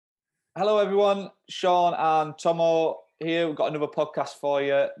Hello, everyone. Sean and Tomo here. We've got another podcast for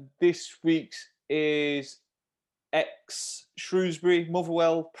you. This week's is ex-Shrewsbury,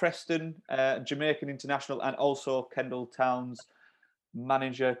 Motherwell, Preston, Jamaican international, and also Kendal Town's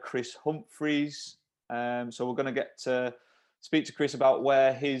manager, Chris Humphreys. So we're going to get to speak to Chris about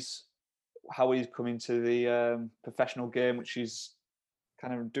how he's come into the professional game, which is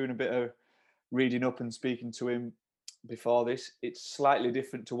kind of doing a bit of reading up and speaking to him before this. It's slightly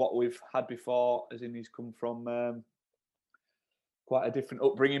different to what we've had before, as in he's come from quite a different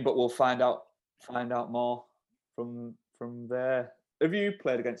upbringing, but we'll find out more from there. Have you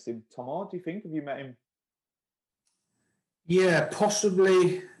played against him, Tomo? Do you think? Have you met him? Yeah,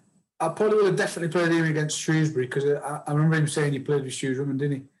 possibly. I probably would have definitely played him against Shrewsbury because I remember him saying he played with Stu's woman,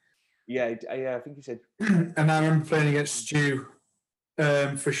 didn't he? Yeah, I think he said. And I remember playing against Stu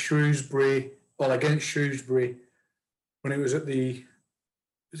for Shrewsbury, against Shrewsbury when it was at the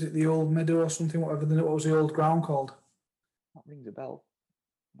Old Meadow or something, whatever. What was the old ground called? That rings a bell.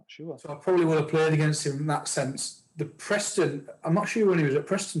 I'm not sure. So I probably would have played against him in that sense. The Preston, I'm not sure when he was at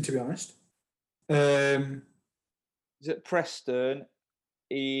Preston, to be honest. He's at Preston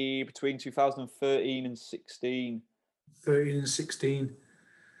between 2013 and 16. 13 and 16.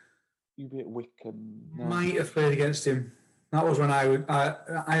 You be at Wycombe. No. Might have played against him. That was when I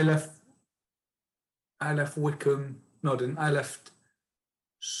left. I left Wycombe. No, I didn't. I left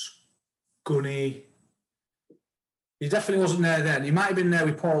Scunny. He definitely wasn't there then. He might have been there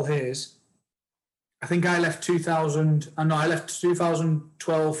with Paul Hayes. I think I left 2000. I left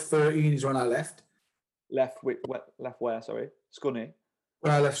 2012-13 is when I left. Left where? Sorry, Scunny.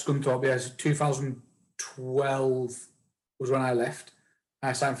 Where I left Scunthorpe, yes. 2012 was when I left.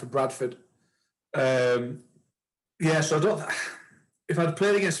 I signed for Bradford. So I don't. If I'd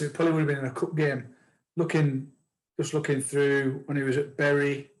played against him, it probably would have been in a cup game. Looking through when he was at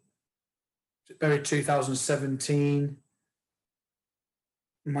Bury. 2017.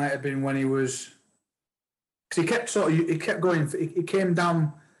 Might have been when he was. Because he kept going. He came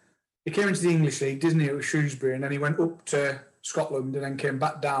down. He came into the English League, didn't he? It was Shrewsbury, and then he went up to Scotland, and then came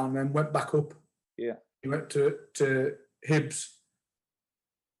back down, and then went back up. Yeah. He went to Hibs.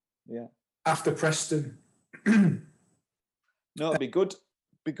 Yeah. After Preston. No, it'd be good.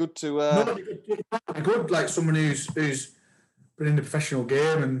 Be good to. It'd be good. Like someone who's been in the professional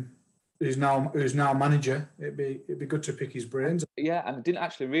game and who's now manager. It'd be good to pick his brains. Yeah, and I didn't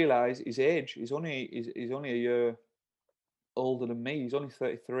actually realise his age. He's only a year older than me. He's only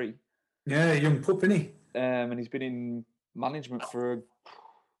 33. Yeah, young pup, isn't he? And he's been in management for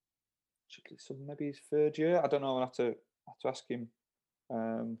maybe his third year. I don't know. I'll have to ask him.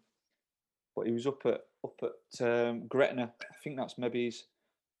 But he was up at Gretna. I think that's maybe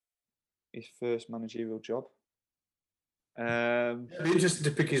his first managerial job. It'd be interesting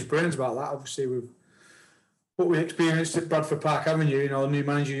to pick his brains about that. Obviously, with what we experienced at Bradford Park Avenue, new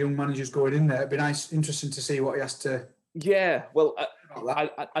manager, young managers going in there. It'd be interesting to see what he has to. Yeah, well,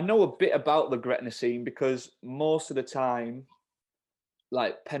 I know a bit about the Gretna scene because most of the time,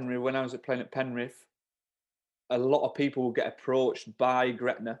 like Penrith, when I was playing at Penrith, a lot of people would get approached by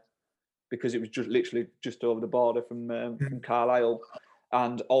Gretna because it was literally just over the border from Carlisle,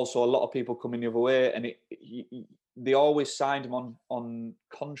 and also a lot of people coming the other way, and they always signed him on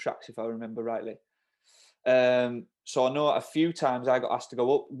contracts, if I remember rightly. So I know a few times I got asked to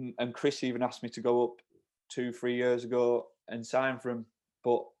go up, and Chris even asked me to go up 2-3 years ago and sign for him.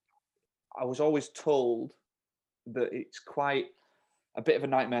 But I was always told that it's quite a bit of a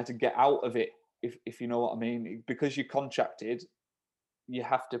nightmare to get out of it, if you know what I mean. Because you're contracted, you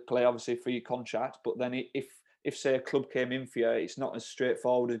have to play obviously for your contract. But then if say a club came in for you, it's not as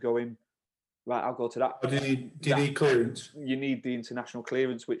straightforward as going, right, I'll go to that. Do you need clearance? You need the international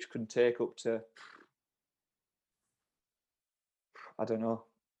clearance, which can take up to, I don't know,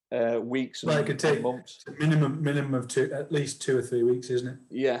 weeks it could take months. Minimum of at least 2 or 3 weeks, isn't it?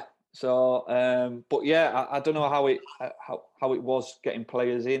 Yeah. So, but yeah, I don't know how it was getting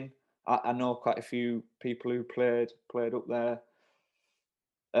players in. I know quite a few people who played up there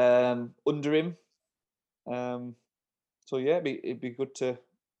under him. So yeah, it'd be good to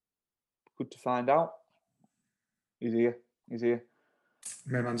find out. He's here.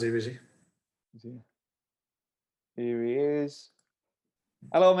 My man's here, is he? He's here. Here he is.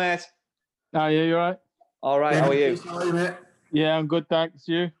 Hello, mate. Oh, yeah, you all right? All right, how are you? How are you, mate? Yeah, I'm good, thanks.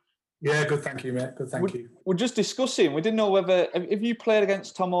 You? Yeah, good, thank you, mate. Good, thank you. We're just discussing. We didn't know whether... Have you played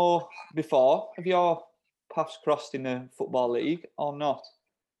against Tomo before? Have your paths crossed in the Football League or not?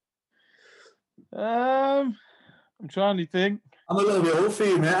 I'm trying to think. I'm a little bit old for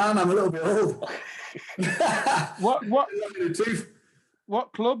you, mate, and I'm a little bit old. What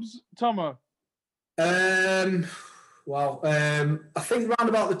what clubs, Tomo? Wow. I think round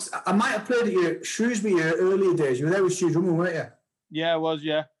about I might have played at your Shrewsbury your earlier days. You were there with Stu Drummond, weren't you? Yeah, I was.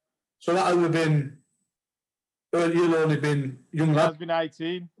 Yeah, So that would have been. You'll only been young lad. I've been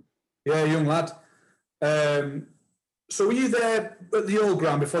 18. Yeah, young lad. So were you there at the old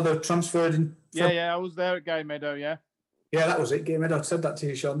ground before they transferred in? Yeah, I was there at Gay Meadow. Yeah. Yeah, that was it. Game Head. I said that to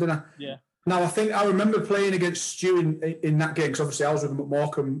you, Sean, didn't I? Yeah. Now I think I remember playing against Stu in that game because obviously I was with him at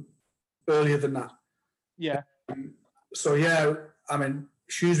Morecambe earlier than that. Yeah. So yeah, I mean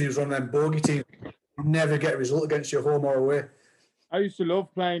Shrewsbury was one of them bogey teams. Never get a result against your home or away. I used to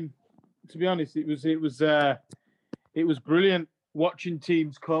love playing. To be honest, it was brilliant watching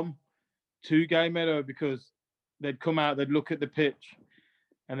teams come to Gay Meadow because they'd come out, they'd look at the pitch,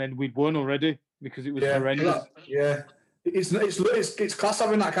 and then we'd won already because it was horrendous. Yeah, it's class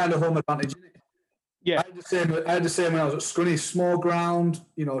having that kind of home advantage, isn't it? Yeah, I had the same when I was at Scunny. Small ground,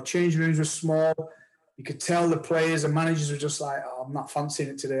 changing rooms were small. You could tell the players and managers were just like, "Oh, I'm not fancying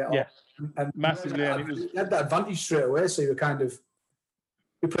it today." Yeah, and massively. And you had that advantage straight away, so you were kind of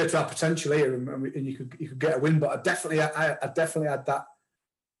we played to our potential here, and you could get a win. But I definitely had that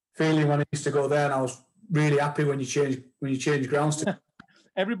feeling when I used to go there, and I was really happy when you change grounds. To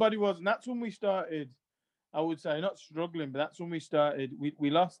Everybody was, and that's when we started. I would say not struggling, but that's when we started. We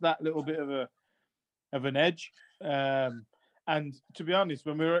lost that little bit of an edge. And to be honest,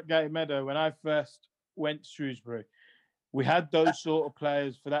 when we were at Gay Meadow, when I first went to Shrewsbury, we had those sort of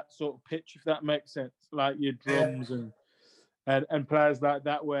players for that sort of pitch, if that makes sense, like your drums and players like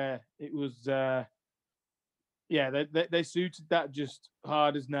that, where it was, they suited that just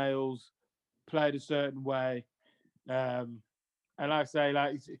hard as nails, played a certain way, and I say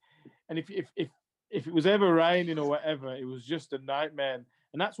and if it was ever raining or whatever, it was just a nightmare,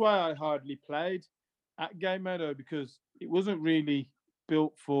 and that's why I hardly played at Gay Meadow because it wasn't really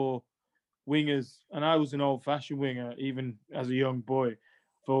built for wingers, and I was an old-fashioned winger even as a young boy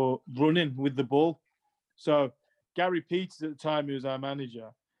for running with the ball. So Gary Peters at the time, who was our manager,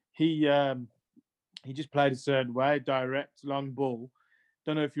 he just played a certain way, direct, long ball.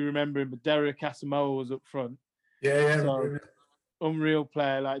 Don't know if you remember him, but Derek Asamoah was up front. Yeah. So, unreal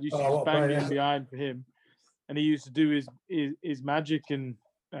player, like used to just bang in behind for him, and he used to do his magic. And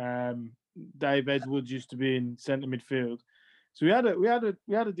Dave Edwards used to be in centre midfield. So we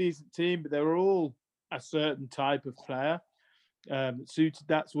had a decent team, but they were all a certain type of player that suited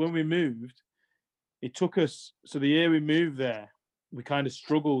that. So when we moved, it took us. So the year we moved there, we kind of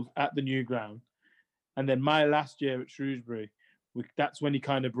struggled at the new ground, and then my last year at Shrewsbury, that's when he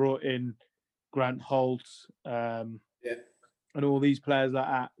kind of brought in Grant Holt, and all these players like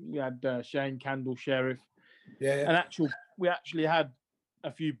that. We had Shane Candle, Sheriff, and we actually had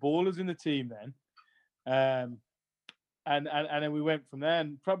a few ballers in the team then, and then we went from there.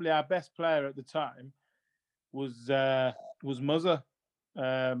 And probably our best player at the time was Muzzer.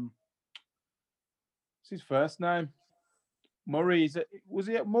 What's his first name? Murray. Was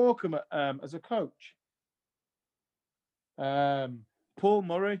he at Morecambe as a coach? Paul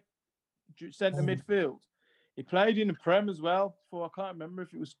Murray, centre midfield. He played in the Prem as well. I can't remember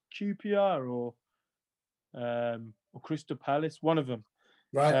if it was QPR or Crystal Palace, one of them.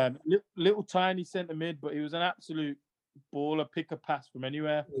 Right. Little tiny centre mid, but he was an absolute baller, pick a pass from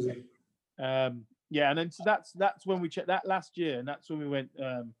anywhere. And then so that's when we checked that last year, and that's when we went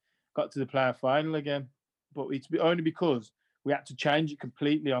got to the player final again. But it's only because we had to change it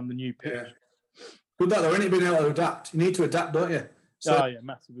completely on the new pitch. Yeah. Good that though, ain't it, being able to adapt? You need to adapt, don't you? So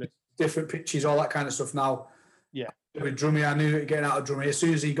massively. Different pitches, all that kind of stuff now. Yeah. With Drummy, I knew getting out of Drummy. As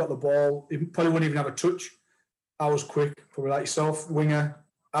soon as he got the ball, he probably wouldn't even have a touch. I was quick, probably like yourself, winger.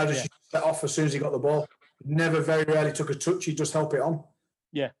 I just set off as soon as he got the ball. Never, very rarely took a touch. He'd just help it on.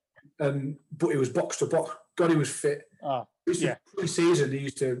 Yeah. But he was box to box. God, he was fit. Pre-season, he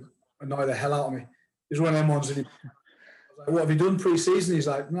used to annoy the hell out of me. He was one of them ones. And I was like, "What have you done pre-season?" He's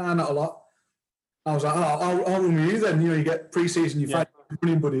like, "Nah, not a lot." I was like, "Oh, I'll run with you then." You get pre-season, you find a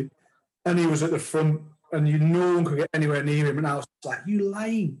running buddy, and he was at the front, and no one could get anywhere near him. And I was like, "You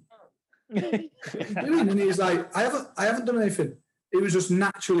lying?" What are you doing? And he's like, I haven't done anything. He was just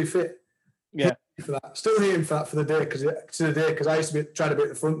naturally fit. Yeah. For that. Still hate him for that for the day because I used to try to be at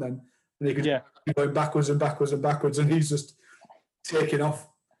the front then, and he could keep going backwards and backwards and backwards, and he's just taking off.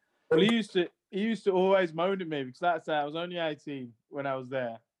 Well, he used to always moan at me because I was only 18 when I was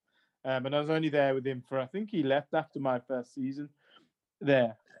there, and I was only there with him for, I think he left after my first season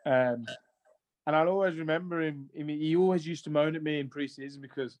there, and I'll always remember him. I mean, he always used to moan at me in pre-season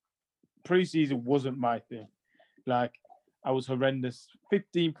because pre-season wasn't my thing. Like, I was horrendous.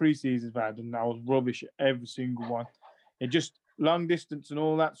 15 pre-seasons, man, and I was rubbish at every single one. It just long distance and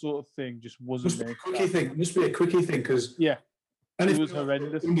all that sort of thing just wasn't Must be me. a quickie thing. Must be a quickie thing because Yeah, it was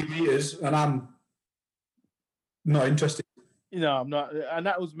horrendous. 100 meters, and I'm not interested. I'm not, and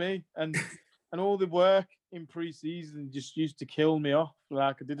that was me. And all the work in pre-season just used to kill me off.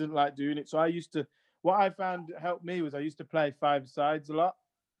 Like I didn't like doing it. So I used to. What I found helped me was I used to play 5 sides a lot.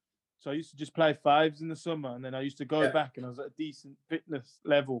 So I used to just play 5s in the summer, and then I used to go back, and I was at a decent fitness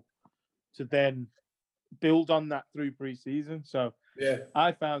level to then build on that through pre-season. So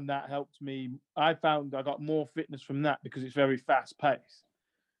I found that helped me. I found I got more fitness from that because it's very fast paced.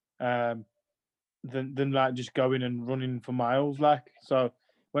 Than like just going and running for miles. Like, so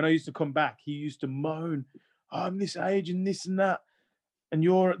when I used to come back, he used to moan, oh, I'm this age and this and that, and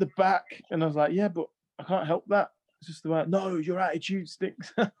you're at the back. And I was like, yeah, but I can't help that. It's just about, no, your attitude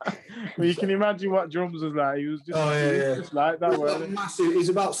stinks. Well, you can imagine what drums was like. He was just, just like that. He's massive. He's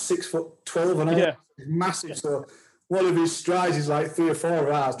about 6'12" and all. Yeah. He's massive. So one of his strides is like 3 or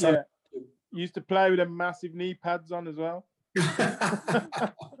 4 hours. Yeah. He used to play with them massive knee pads on as well.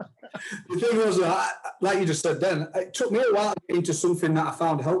 The thing was, like you just said then, it took me a while to get into something that I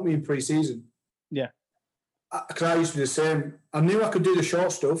found helped me in pre-season. Yeah. Because I used to be the same. I knew I could do the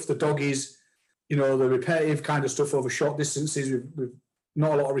short stuff, the doggies, the repetitive kind of stuff over short distances with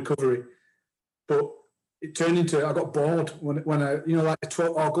not a lot of recovery. But it turned into, I got bored when I, like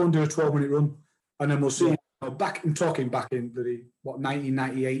I'll go and do a 12-minute run, and then we'll see. I'm talking back in the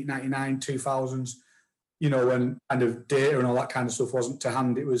 1998, 99, 2000s, when kind of data and all that kind of stuff wasn't to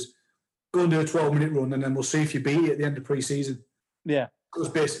hand. It was go and do a 12-minute run, and then we'll see if you beat it at the end of pre-season. Yeah. That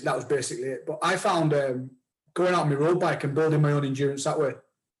was basically it. But I found going out on my road bike and building my own endurance that way.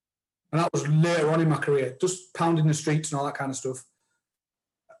 And that was later on in my career, just pounding the streets and all that kind of stuff.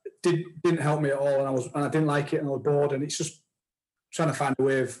 Didn't help me at all, and I didn't like it, and I was bored. And it's just trying to find a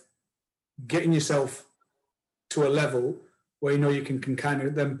way of getting yourself to a level where you can kind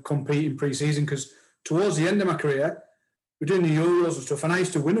of then compete in pre-season. Because towards the end of my career, we're doing the Euros and stuff, and I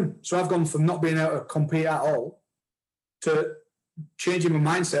used to win them. So I've gone from not being able to compete at all to changing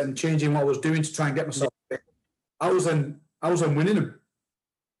my mindset and changing what I was doing to try and get myself fit. I was then winning them.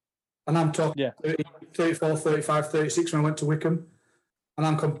 And I'm talking 30, 34, 35, 36 when I went to Wickham. And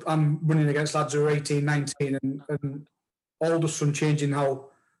I'm running against lads who are 18, 19, and all just from changing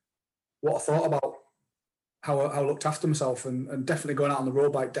what I thought about how I looked after myself, and definitely going out on the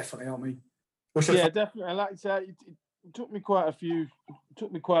road bike definitely helped me. Definitely. And like I said, it took me quite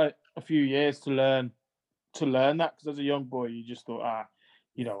a few years to learn that, because as a young boy, you just thought, I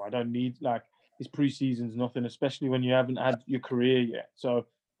don't need, like, this pre-season's nothing, especially when you haven't had your career yet. So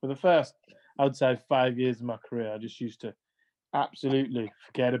for the first, I would say 5 years of my career, I just used to absolutely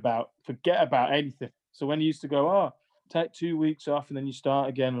forget about anything. So when you used to go, take 2 weeks off and then you start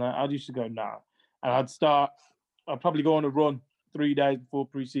again, like, I used to go, nah. And I'd probably go on a run 3 days before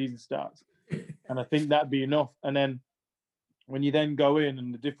pre-season starts. And I think that'd be enough. And then when you then go in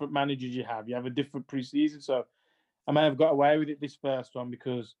and the different managers you have a different pre-season. So I may have got away with it this first one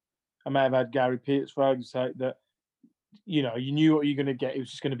because I may have had Gary Peters for argument's sake that, you knew what you're going to get. It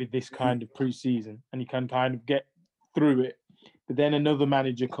was just going to be this kind of pre-season, and you can kind of get through it. But then another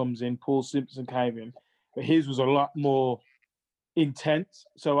manager comes in, Paul Simpson came in, but his was a lot more intense.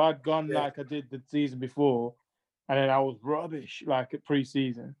 So I'd gone like I did the season before, and then I was rubbish like at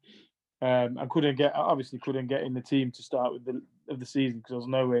pre-season. I couldn't get in the team to start with the season because I was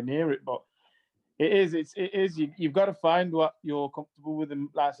nowhere near it. But it is. You've got to find what you're comfortable with. And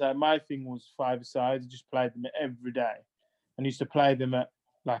like I said, my thing was 5 sides. I just played them every day, and used to play them at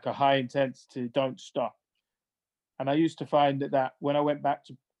like a high intensity, don't stop. And I used to find that when I went back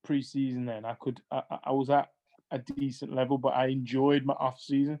to pre-season, then I was at a decent level, but I enjoyed my off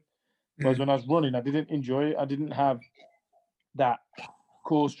season. Whereas when I was running, I didn't enjoy it. I didn't have that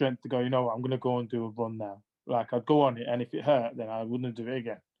core strength to go, I'm going to go and do a run now. Like, I'd go on it, and if it hurt, then I wouldn't do it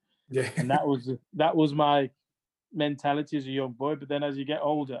again. Yeah. And that was my mentality as a young boy. But then as you get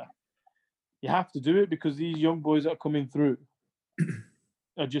older, you have to do it because these young boys that are coming through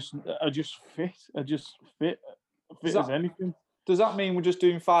are just fit. Are just fit as anything. Does that mean we're just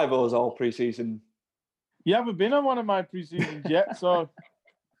doing 5-0s all pre-season? You haven't been on one of my pre-seasons yet, so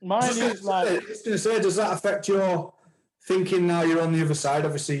mine is like. I was going to say, does that affect your thinking now? You're on the other side.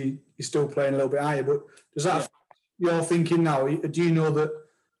 Obviously, you're still playing a little bit higher, but does that affect your thinking now? Do you know that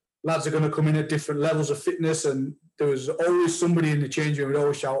lads are going to come in at different levels of fitness, and there was always somebody in the change room who would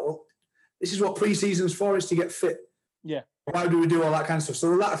always shout, this is what pre-season's for, is to get fit. Yeah. Why do we do all that kind of stuff?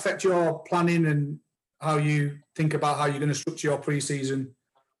 So will that affect your planning and how you think about how you're going to structure your pre-season?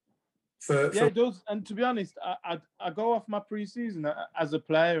 It does. And to be honest, I go off my pre-season as a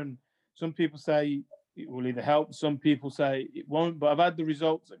player, and some people say it will either help. Some people say it won't, but I've had the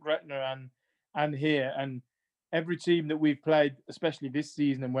results at Gretna and here, and every team that we've played, especially this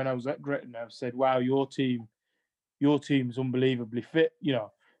season, and when I was at Gretna, I've said, "Wow, your team's unbelievably fit."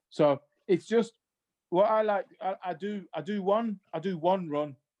 So it's just what I like. I do one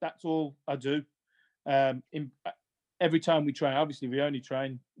run. That's all I do. Every time we train, obviously we only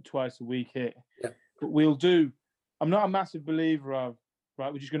train twice a week here, but we'll do. I'm not a massive believer of,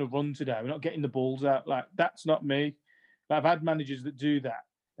 right, we're just going to run today. We're not getting the balls out. Like, that's not me. Like, I've had managers that do that.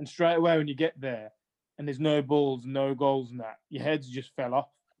 And straight away when you get there and there's no balls, no goals and that, your heads just fell off.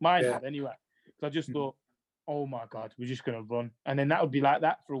 Mine had anyway. So I just thought, oh my God, we're just going to run. And then that would be like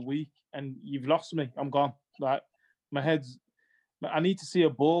that for a week. And you've lost me. I'm gone. Like, I need to see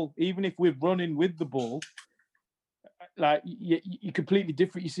a ball. Even if we're running with the ball, like, you're completely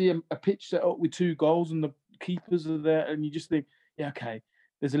different. You see a pitch set up with 2 goals and the keepers are there, and you just think, yeah, okay,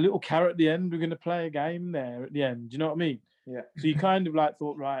 there's a little carrot at the end. We're going to play a game there at the end. Do you know what I mean? Yeah. So you kind of like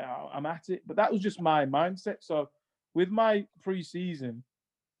thought, right, I'm at it. But that was just my mindset. So with my pre-season,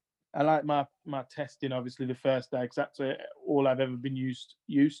 I like my testing, obviously, the first day, because that's all I've ever been used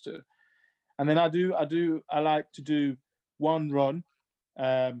to. And then I like to do one run,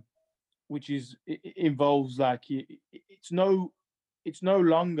 which involves like it's no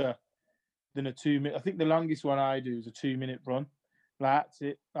longer than a 2 minute. I think the longest one I do is a 2-minute run. That's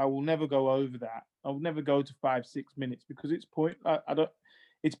it. I will never go over that. I will never go to 5-6 minutes because it's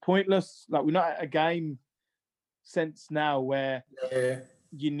It's pointless. Like, we're not at a game sense now where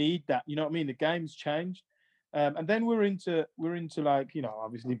you need that. You know what I mean? The game's changed, and then we're into like,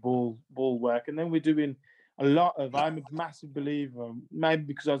 obviously ball work, and then we're doing a lot of. I'm a massive believer, maybe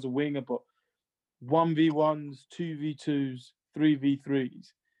because I was a winger, but 1v1s, 2v2s,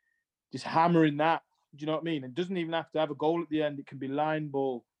 3v3s, just hammering that. Do you know what I mean? It doesn't even have to have a goal at the end. It can be line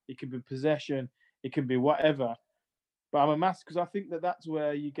ball, it can be possession, it can be whatever. But I'm a massive, because I think that's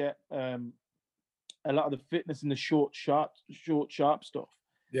where you get a lot of the fitness and the short, sharp stuff.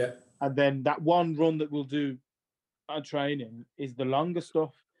 Yeah. And then that one run that we'll do at training is the longer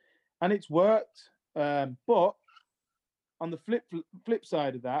stuff, and it's worked. But on the flip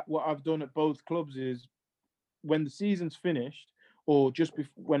side of that, what I've done at both clubs is, when the season's finished, or just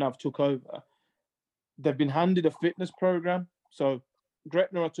when I've took over, they've been handed a fitness program. So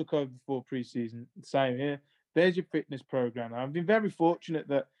Gretna, I took over before pre-season. Same here. There's your fitness program. I've been very fortunate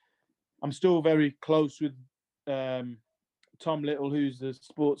that I'm still very close with Tom Little, who's the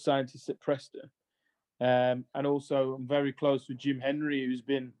sports scientist at Preston. And also I'm very close with Jim Henry, who's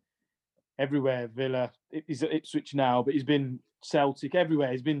been everywhere. Villa, he's at Ipswich now, but he's been Celtic,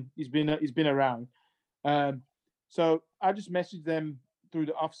 everywhere. He's been around. So I just messaged them through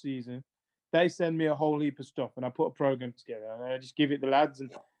the off season. They send me a whole heap of stuff, and I put a program together, and I just give it the lads, and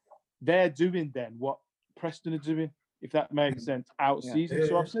they're doing then what Preston are doing, if that makes sense, out season.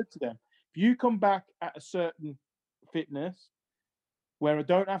 So I've said to them, if you come back at a certain fitness where I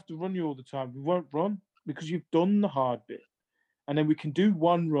don't have to run you all the time, we won't run, because you've done the hard bit. And then we can do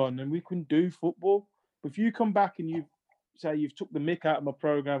one run and we can do football. But if you come back and you say you've took the mick out of my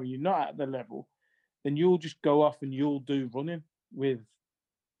program and you're not at the level, then you'll just go off and you'll do running with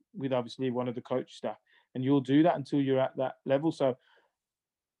obviously one of the coach staff, and you'll do that until you're at that level. So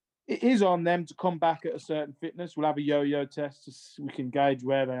it is on them to come back at a certain fitness. We'll have a yo-yo test so we can gauge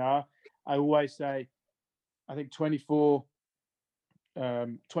where they are. I always say, I think 24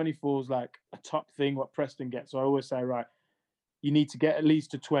 is like a top thing what Preston gets. So I always say, right, you need to get at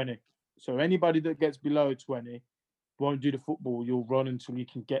least to 20. So anybody that gets below 20 won't do the football. You'll run until you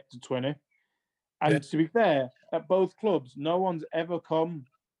can get to 20. And to be fair, at both clubs, no one's ever come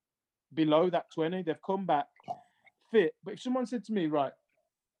below that 20. They've come back fit. But if someone said to me, right,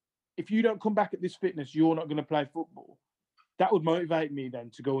 if you don't come back at this fitness, you're not going to play football, that would motivate me then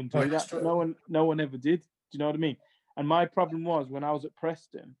to go and do that. But no one ever did. Do you know what I mean? And my problem was when I was at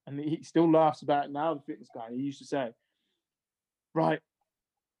Preston, and he still laughs about it now, the fitness guy, he used to say, right,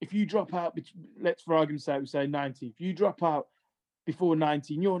 if you drop out, let's for argument's sake, we say 19. If you drop out before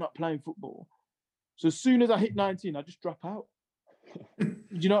 19, you're not playing football. So as soon as I hit 19, I just drop out. Do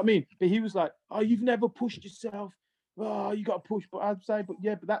you know what I mean? But he was like, oh, you've never pushed yourself. Oh, you got to push. But I'd say, but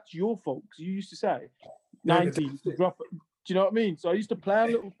that's your fault. Because you used to say 19, drop it. Do you know what I mean? So I used to play a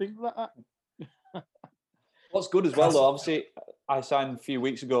little thing like that. What's good as well, though, obviously, I signed a few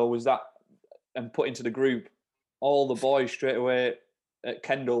weeks ago, was that, and put into the group, all the boys straight away at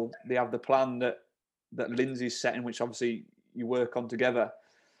Kendal, they have the plan that Lindsay's setting, which obviously you work on together.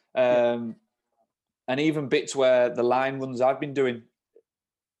 And even bits where the line runs I've been doing,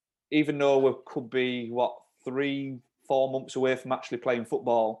 even though we could be, 3-4 months away from actually playing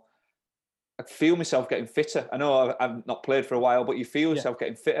football, I feel myself getting fitter. I know I've not played for a while, but you feel yourself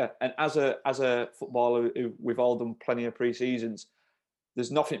getting fitter. And as a footballer, we've all done plenty of pre-seasons.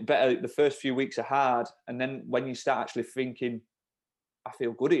 There's nothing better. The first few weeks are hard, and then when you start actually thinking, I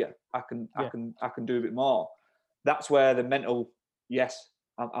feel good here. I can do a bit more. That's where the mental, yes,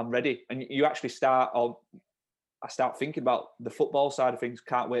 I'm ready. And you actually start. I start thinking about the football side of things.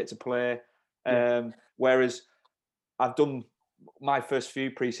 Can't wait to play. Whereas I've done my first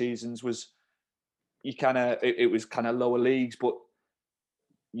few pre-seasons was it was kind of lower leagues, but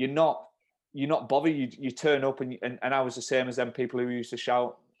you're not bothered. You turn up and I was the same as them people who used to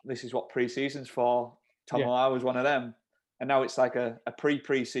shout, "This is what pre-season's for." Tomo, I was one of them, and now it's like a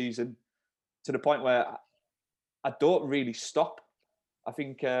pre-season to the point where I don't really stop. I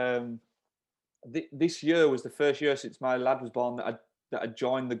think this year was the first year since my lad was born that I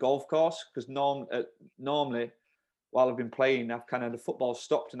joined the golf course, because normally while I've been playing, I've kind of, the football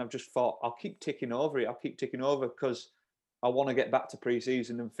stopped, and I've just thought, I'll keep ticking over it. I'll keep ticking over because I want to get back to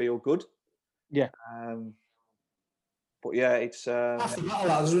pre-season and feel good. Yeah. But yeah, it's half the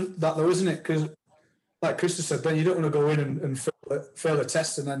battle that though, isn't it? Because like Krista said, then you don't want to go in and fail a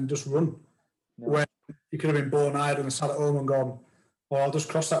test and then just run. No. When you could have been born-eyed and sat at home and gone, "Oh, I'll just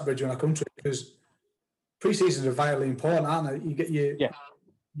cross that bridge when I come to it." Because pre-seasons are vitally important, aren't they? You get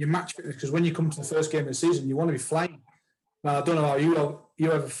your match fitness, because when you come to the first game of the season, you want to be flying. Now, I don't know how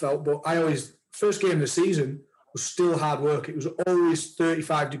you ever felt, but first game of the season was still hard work. It was always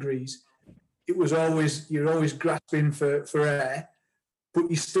 35 degrees. It was always, you're always grasping for air, but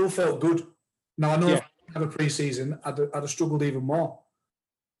you still felt good. Now, I know if I had a pre-season, I'd have struggled even more.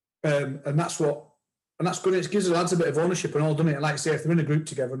 And that's good. It gives the lads a bit of ownership and all, doesn't it? And like I say, if they're in a group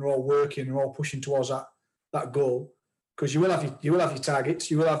together and they're all working and all pushing towards that goal, because you will have your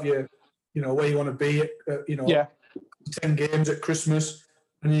targets, you will have your, where you want to be at, 10 games at Christmas,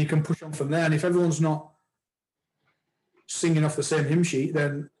 and then you can push on from there. And if everyone's not singing off the same hymn sheet,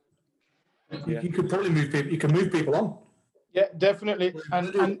 then you could probably move people. You can move people on. Yeah, definitely.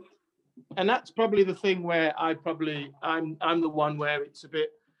 And that's probably the thing where I'm the one where it's a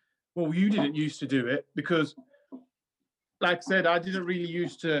bit, well, you didn't used to do it, because like I said, I didn't really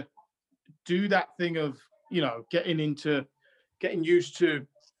used to do that thing of, getting used to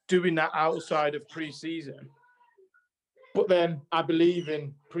doing that outside of pre-season. But then I believe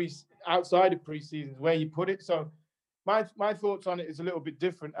in outside of pre-seasons where you put it. So my thoughts on it is a little bit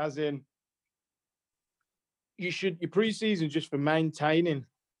different, as in your pre-season just for maintaining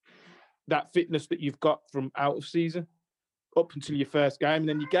that fitness that you've got from out of season up until your first game, and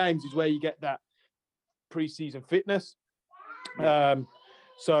then your games is where you get that pre-season fitness.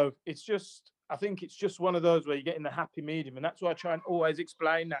 So I think it's just one of those where you're getting the happy medium, and that's why I try and always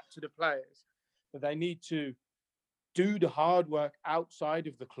explain that to the players, that they need to do the hard work outside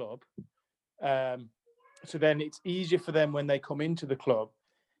of the club. So then it's easier for them when they come into the club,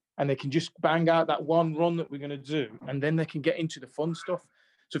 and they can just bang out that one run that we're going to do, and then they can get into the fun stuff.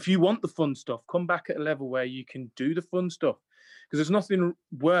 So if you want the fun stuff, come back at a level where you can do the fun stuff, because there's nothing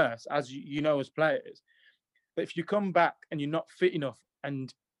worse, as you know, as players, that if you come back and you're not fit enough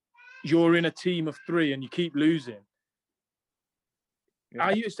and you're in a team of 3 and you keep losing.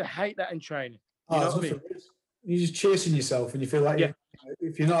 I used to hate that in training. You know what I mean? You're just chasing yourself, and you feel like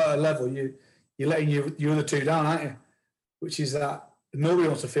if you're not at a level, you're letting your other 2 down, aren't you? Which is that nobody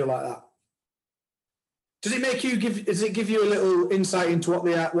wants to feel like that. Does it give you a little insight into what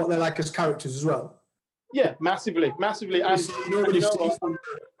they're like as characters as well? Yeah, massively. And nobody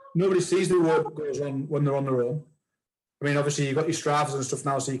sees the work that goes on when they're on their own. I mean, obviously you've got your Stravas and stuff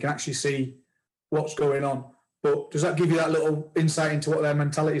now, so you can actually see what's going on. But does that give you that little insight into what their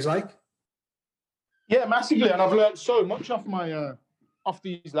mentality is like? Yeah, massively. And I've learned so much off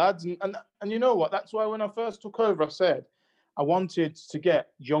these lads. And you know what? That's why when I first took over, I said I wanted to get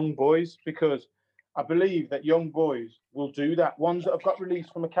young boys, because I believe that young boys will do that. Ones that have got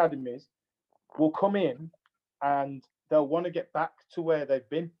released from academies will come in and they'll want to get back to where they've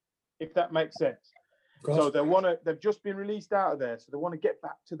been, if that makes sense. So they've just been released out of there, so they want to get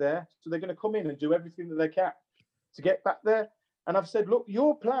back to there. So they're going to come in and do everything that they can to get back there. And I've said, look,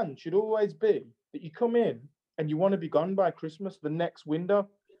 your plan should always be that you come in and you want to be gone by Christmas, the next window.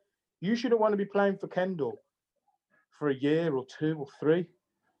 You shouldn't want to be playing for Kendal for a year or 2 or 3.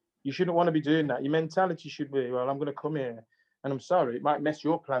 You shouldn't want to be doing that. Your mentality should be, well, I'm going to come here, and I'm sorry, it might mess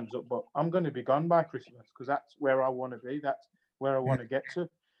your plans up, but I'm going to be gone by Christmas, because that's where I want to be. That's where I want to get to.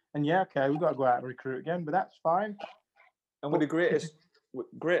 And okay, we've got to go out and recruit again, but that's fine. And with the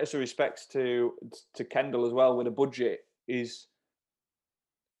greatest respects to Kendal as well, with a budget, is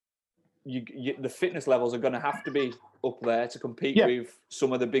the fitness levels are going to have to be up there to compete with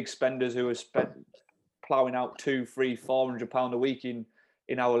some of the big spenders who are ploughing out £200-400 a week in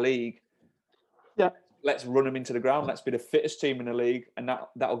our league. Yeah, let's run them into the ground. Let's be the fittest team in the league, and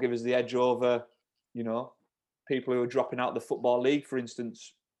that'll give us the edge over, people who are dropping out the football league, for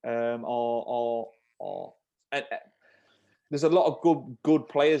instance, or there's a lot of good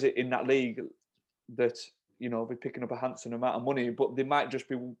players in that league that be picking up a handsome amount of money, but they might just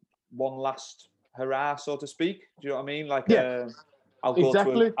be one last hurrah, so to speak. Do you know what I mean? Like, I'll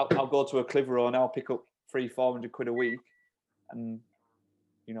go to a Clitheroe and I'll pick up £300-400 a week, and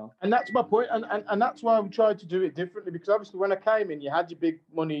And that's my point, and that's why we tried to do it differently, because obviously when I came in, you had your big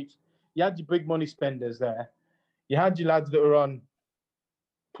money spenders there. You had your lads that were on,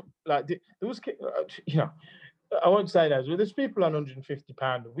 like, there was, I won't say those, but there's people on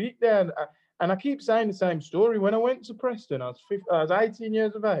 £150 a week there, and I keep saying the same story. When I went to Preston, I was 18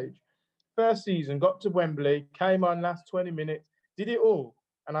 years of age, first season, got to Wembley, came on last 20 minutes, did it all,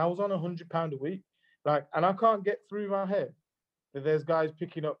 and I was on £100 a week, and I can't get through my head that there's guys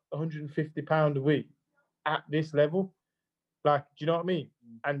picking up £150 a week at this level. Do you know what I mean?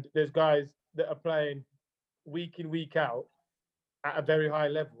 And there's guys that are playing week in, week out at a very high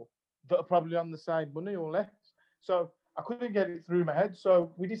level that are probably on the same money or less. So I couldn't get it through my head.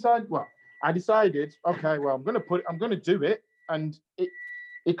 So I decided, okay, well, I'm going to do it. And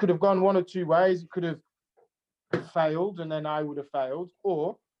it could have gone one or two ways. It could have failed and then I would have failed,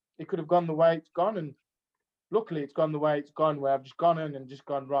 or it could have gone the way it's gone. And luckily, it's gone the way it's gone, where I've just gone in and just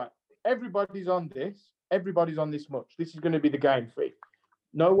gone, right, everybody's on this. Everybody's on this much. This is going to be the game fee.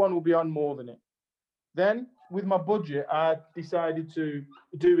 No one will be on more than it. Then, with my budget, I decided to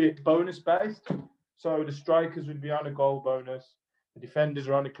do it bonus-based. So the strikers would be on a goal bonus. The defenders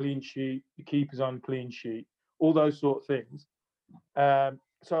are on a clean sheet. The keeper's on a clean sheet. All those sort of things.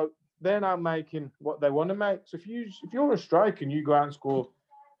 So they're now making what they want to make. So if you're a striker and you go out and score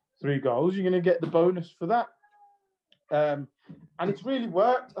 3 goals, you're going to get the bonus for that. And it's really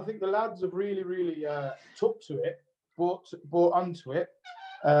worked. I think the lads have really, really took to it, bought onto it,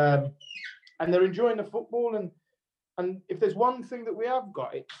 and they're enjoying the football. And if there's one thing that we have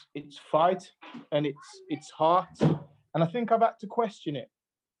got, it's fight and it's heart. And I think I've had to question it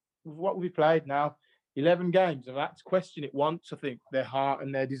with what we played now, 11 games. I've had to question it once. I think their heart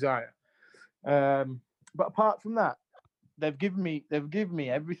and their desire. But apart from that, they've given me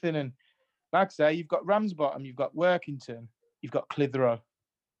everything. And like I say, you've got Ramsbottom, you've got Workington, you've got Clitheroe.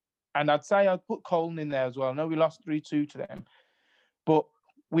 And I'd say I'd put Colne in there as well. I know we lost 3-2 to them. But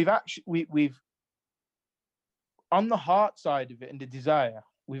we've on the heart side of it and the desire,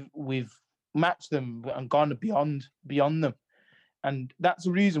 we've matched them and gone beyond them. And that's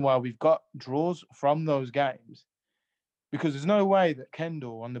the reason why we've got draws from those games. Because there's no way that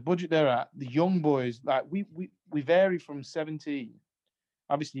Kendal, on the budget they're at, the young boys, we vary from 17.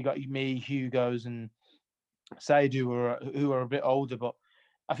 Obviously, you got me, Hugo's, and Seydou, who are a bit older. But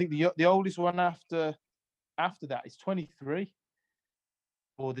I think the oldest one after that is 23.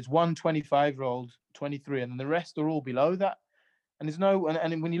 Or there's one 25-year-old, 23, and then the rest are all below that. And there's no,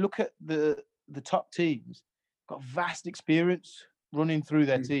 and when you look at the top teams, got vast experience running through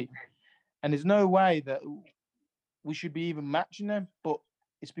their team, and there's no way that we should be even matching them. But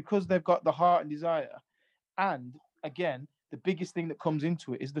it's because they've got the heart and desire. And again, the biggest thing that comes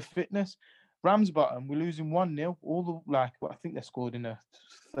into it is the fitness. Ramsbottom, we're losing 1-0 I think they scored in the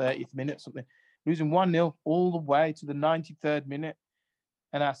 30th minute, something. Losing 1-0 all the way to the 93rd minute.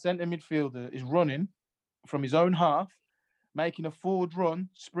 And our centre midfielder is running from his own half, making a forward run,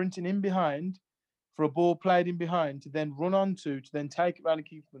 sprinting in behind for a ball played in behind to then run onto, to then take it around and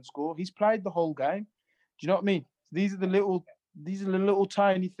keep and score. He's played the whole game. Do you know what I mean? These are the little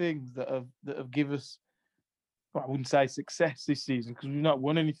tiny things that have given us, well, I wouldn't say success this season because we've not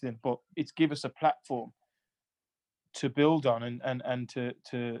won anything, but it's given us a platform to build on and to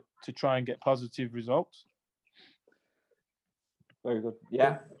try and get positive results. Very good.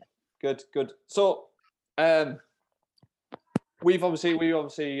 Yeah. Good. So we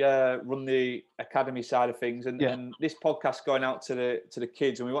obviously run the academy side of things, and this podcast going out to the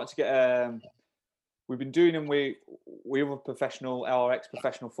kids, and we want to get we've been doing them with other professional or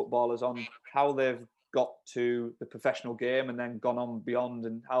ex-professional footballers on how they've got to the professional game and then gone on beyond,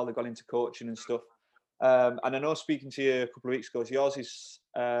 and how they've got into coaching and stuff. And I know, speaking to you a couple of weeks ago, yours is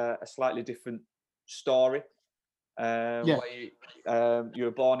a slightly different story. Where you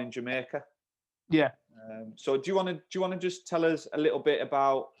were born in Jamaica. Yeah. So do you want to just tell us a little bit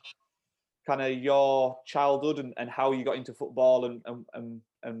about kind of your childhood and how you got into football and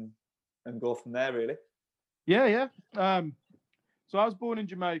go from there, really? Yeah. So I was born in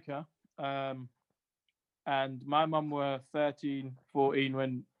Jamaica. and my mum were 13, 14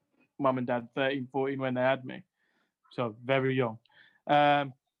 when mum and dad 13, 14 when they had me, so very young.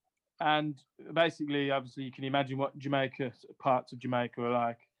 And basically, obviously, you can imagine what parts of Jamaica are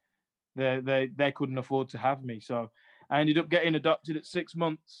like. They couldn't afford to have me, so I ended up getting adopted at 6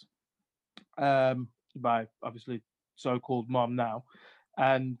 months by obviously so-called mom now,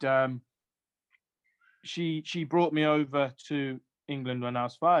 and she brought me over to England when I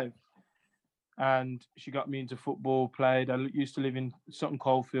was 5, and she got me into football. Played. I used to live in Sutton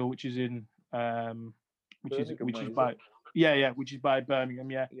Coldfield, which is in which is by which is by Birmingham.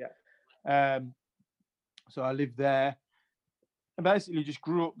 Yeah. So I lived there. I basically just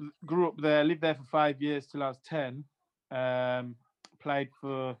grew up there, lived there for 5 years till I was 10. Played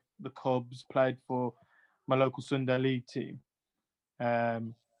for the Cubs, played for my local Sunday League team.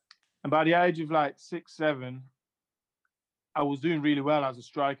 And by the age of like 6, 7, I was doing really well as a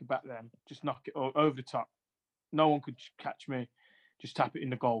striker back then. Just knock it over the top. No one could catch me. Just tap it in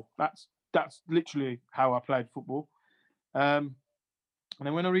the goal. That's literally how I played football. And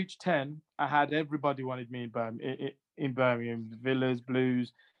then when I reached 10, I had everybody wanted me in Birmingham, Villas,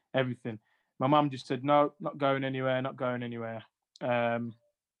 Blues, everything. My mum just said, no, not going anywhere,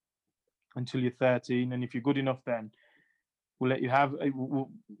 until you're 13. And if you're good enough, then we'll let you have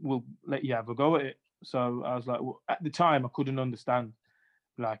a go at it. So I was like, well, at the time, I couldn't understand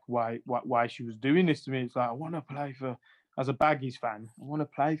like why she was doing this to me. It's like, I want to play as a Baggies fan, I want to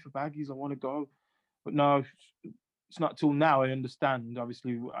play for Baggies, I want to go. But no, it's not till now I understand,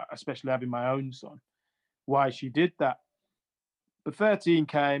 obviously, especially having my own son, why she did that. But 13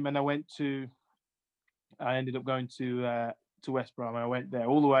 came, and I ended up going to West Brom, and I went there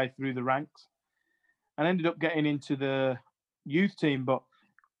all the way through the ranks, and ended up getting into the youth team. But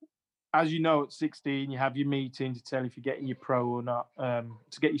as you know, at 16, you have your meeting to tell if you're getting your pro or not,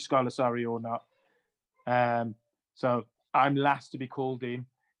 to get your scholar, or not. So I'm last to be called in.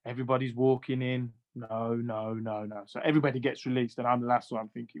 Everybody's walking in. No. So everybody gets released, and I'm the last one. I'm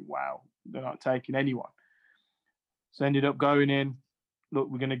thinking, wow, they're not taking anyone. So ended up going in. Look,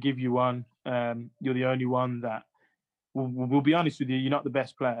 we're going to give you one. You're the only one that, we'll be honest with you, you're not the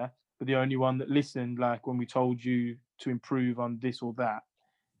best player, but the only one that listened, like when we told you to improve on this or that,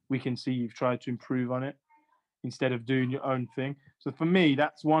 we can see you've tried to improve on it instead of doing your own thing. So for me,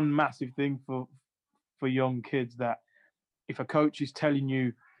 that's one massive thing for young kids, that if a coach is telling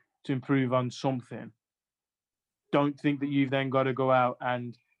you to improve on something, don't think that you've then got to go out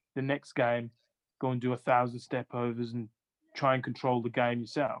and the next game go and do 1,000 step overs and try and control the game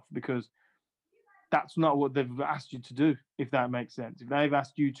yourself, because that's not what they've asked you to do, if that makes sense. If they've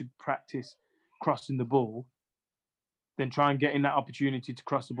asked you to practice crossing the ball, then try and get in that opportunity to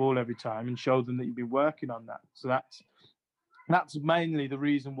cross the ball every time and show them that you've been working on that. So that's mainly the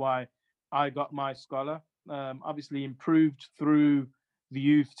reason why I got my scholar. Obviously improved through the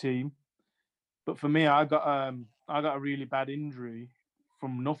youth team, but for me, I got a really bad injury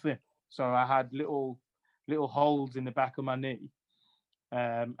from nothing. So I had little holes in the back of my knee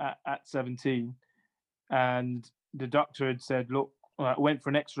at 17, and the doctor had said, look, I went for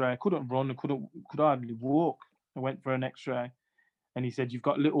an X-ray. I couldn't run. I could hardly walk. I went for an X-ray, and he said, you've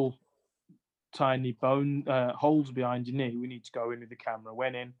got little tiny bone holes behind your knee. We need to go in with the camera.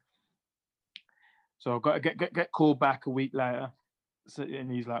 Went in. So I got to get called back a week later. So, and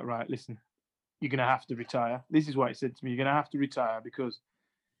he's like, right, listen, you're going to have to retire. This is what he said to me. You're going to have to retire because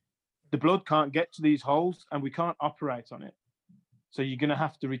the blood can't get to these holes and we can't operate on it. So you're going to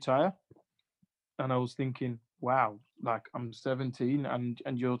have to retire. And I was thinking, wow, like I'm 17 and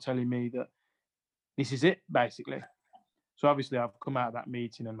you're telling me that this is it, basically. So obviously I've come out of that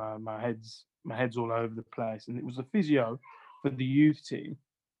meeting and my head's all over the place. And it was the physio for the youth team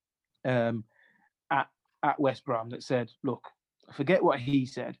at West Brom that said, look, forget what he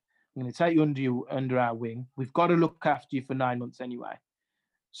said. I'm going to take you under our wing. We've got to look after you for 9 months anyway.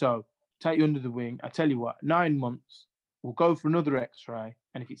 So take you under the wing. I tell you what, 9 months, we'll go for another X-ray.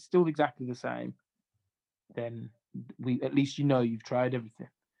 And if it's still exactly the same, then at least you've tried everything.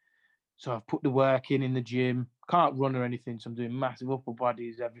 So I've put the work in the gym. Can't run or anything, so I'm doing massive upper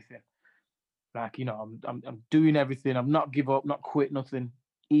bodies, everything. Like, I'm doing everything. I'm not give up, not quit, nothing.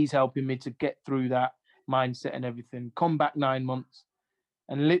 He's helping me to get through that mindset and everything. Come back 9 months,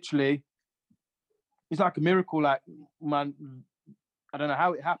 and literally, it's like a miracle. Like, man, I don't know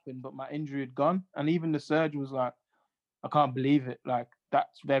how it happened, but my injury had gone, and even the surgeon was like, I can't believe it. Like,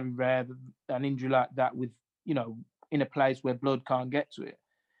 that's very rare, an injury like that with, in a place where blood can't get to it.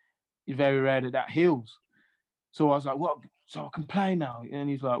 It's very rare that heals. So I was like, well, so I can play now. And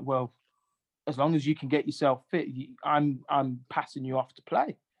he's like, well, as long as you can get yourself fit, I'm passing you off to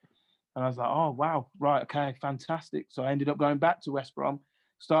play. And I was like, oh, wow, right, okay, fantastic. So I ended up going back to West Brom,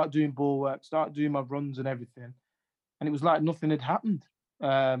 start doing ball work, start doing my runs and everything. And it was like nothing had happened.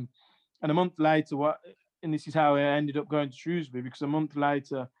 And a month later, and this is how I ended up going to Shrewsbury, because a month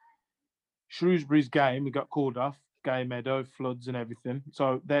later, Shrewsbury's game, we got called off, Gay Meadow, floods and everything.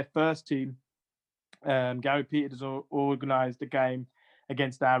 So their first team, Gary Peters organised a game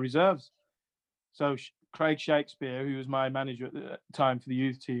against our reserves. So Craig Shakespeare, who was my manager at the time for the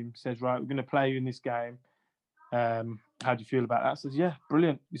youth team, says, right, we're going to play you in this game. How do you feel about that? I says, yeah,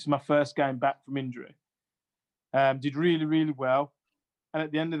 brilliant. This is my first game back from injury. Did really, really well. And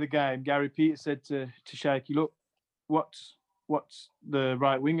at the end of the game, Gary Peters said to Shaky, look, what's the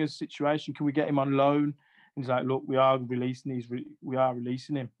right winger's situation? Can we get him on loan? And he's like, look, we are releasing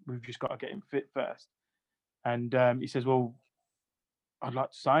him. We've just got to get him fit first. And he says, well, I'd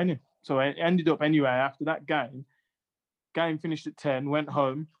like to sign him. So it ended up anyway after that game. Game finished at 10, went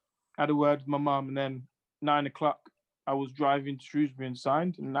home, had a word with my mum, and then 9 o'clock I was driving to Shrewsbury and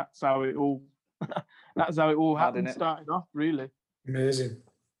signed, and that's how it all happened. Started off really amazing.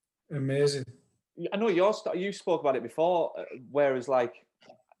 I know you spoke about it before, whereas like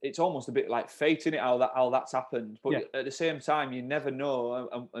it's almost a bit like fate, innit, how that's happened. But at the same time, you never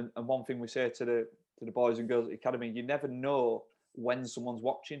know. And one thing we say to the boys and girls at the academy, you never know when someone's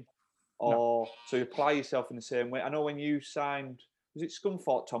watching. Or so you apply yourself in the same way. I know when you signed, was it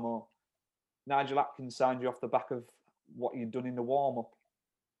Scunthorpe, Tomo? Nigel Atkins signed you off the back of what you'd done in the warm-up.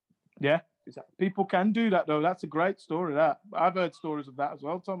 Yeah. People can do that, though. That's a great story, that. I've heard stories of that as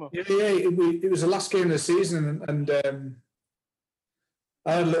well, Tomo. Yeah, it was the last game of the season, and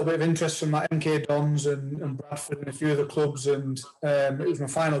I had a little bit of interest from like MK Dons and Bradford and a few other clubs, and it was my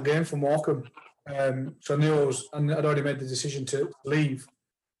final game for Morecambe. So I knew I'd already made the decision to leave.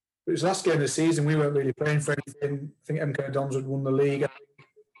 It was the last game of the season. We weren't really playing for anything. I think MK Dons had won the league.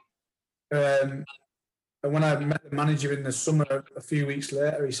 And when I met the manager in the summer, a few weeks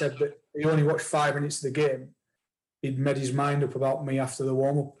later, he said that he only watched 5 minutes of the game. He'd made his mind up about me after the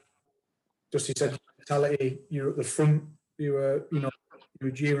warm-up. Just he said, mentality, you're at the front, you were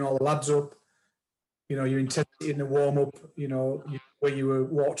gearing all the lads up, your intensity in the warm-up, where you were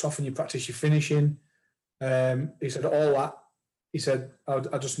walked off and you practice your finishing. He said all that. He said,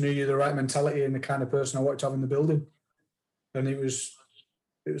 I just knew you the right mentality and the kind of person I wanted to have in the building. And it was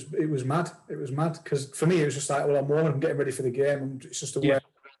mad. It was mad because for me, it was just like, well, I'm warm, I'm getting ready for the game. And it's just the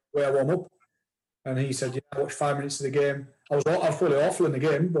way I warm up. And he said, I watched 5 minutes of the game. I was probably awful in the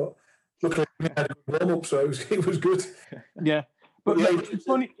game, but luckily I had a good warm up, so it was good. Yeah. But it's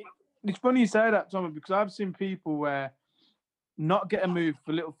funny you say that, Tommy, because I've seen people where not get a move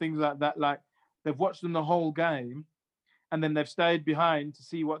for little things like that, like they've watched them the whole game, and then they've stayed behind to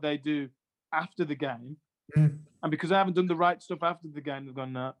see what they do after the game. Mm. And because I haven't done the right stuff after the game, they've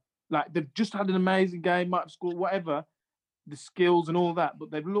gone, nah. Like, they've just had an amazing game, might have scored, whatever, the skills and all that, but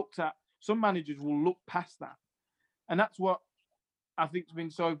they've looked at, some managers will look past that. And that's what I think has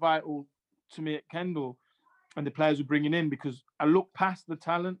been so vital to me at Kendal and the players we're bringing in, because I look past the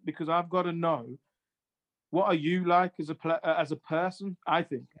talent, because I've got to know, what are you like as a person, I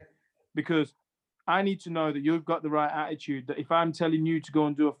think. Because I need to know that you've got the right attitude, that if I'm telling you to go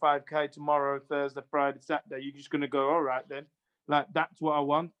and do a 5K tomorrow, Thursday, Friday, Saturday, you're just going to go, all right then. Like, that's what I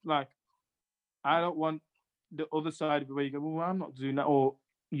want. Like, I don't want the other side of it where you go, well, I'm not doing that. Or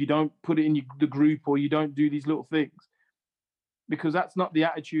you don't put it in the group, or you don't do these little things. Because that's not the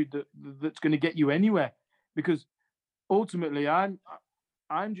attitude that's going to get you anywhere. Because ultimately, I'm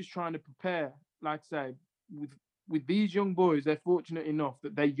just trying to prepare, like I say, with these young boys, they're fortunate enough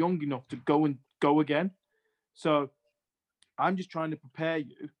that they're young enough to go again. So I'm just trying to prepare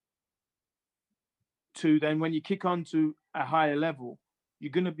you to then, when you kick on to a higher level,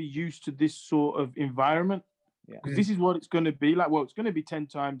 you're going to be used to this sort of environment. Yeah. Because this is what it's going to be like. Well, it's going to be 10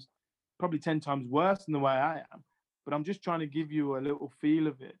 times worse than the way I am. But I'm just trying to give you a little feel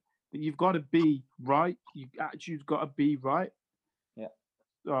of it, that you've got to be right. Your attitude's got to be right. Yeah.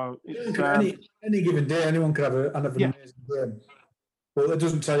 So any given day, anyone could have an amazing game. But that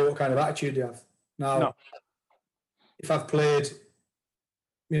doesn't tell you what kind of attitude you have. Now, if I've played,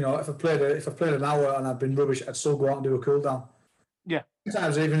 if I've played an hour and I've been rubbish, I'd still go out and do a cool down. Yeah.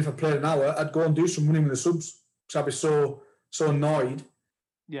 Sometimes even if I played an hour, I'd go and do some running with the subs because I'd be so annoyed.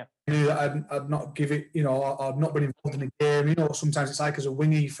 Yeah. I knew that I'd not give it, I'd not been involved in a game. Sometimes it's like as a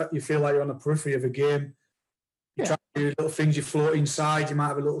winger, you feel like you're on the periphery of a game. You try to do little things, you float inside, you might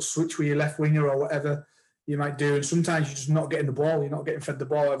have a little switch with your left winger or whatever you might do. And sometimes you're just not getting the ball, you're not getting fed the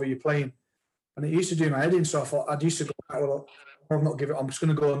ball wherever you're playing. And it used to do my head in, so I thought I'd used to go, well, I'll not give it, I'm just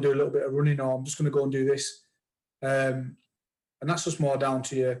going to go and do a little bit of running, or I'm just going to go and do this. And that's just more down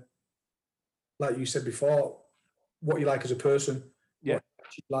to like you said before, what you like as a person, Yeah.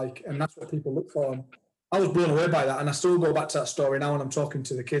 what you like, and that's what people look for. And I was blown away by that, and I still go back to that story now when I'm talking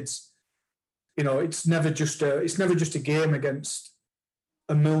to the kids. You know, it's never just a game against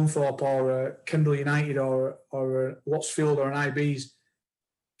a Milnthorpe or a Kendal United or a Wattsfield or an IBs.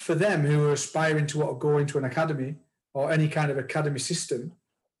 For them who are aspiring to go into an academy or any kind of academy system,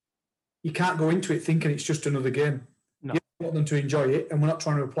 you can't go into it thinking it's just another game. No. You want them to enjoy it, and we're not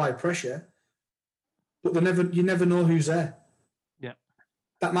trying to apply pressure, but you never know who's there. Yeah.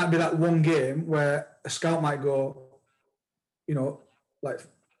 That might be that one game where a scout might go, you know, like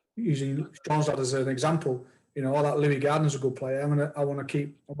using Sean's dad as an example, you know, that Louis Gardner's a good player. I want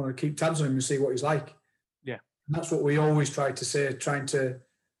to keep tabs on him and see what he's like. Yeah. And that's what we always try to say, trying to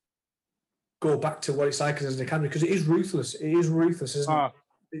go back to what it's like as an academy, because it is ruthless. It is ruthless, isn't it?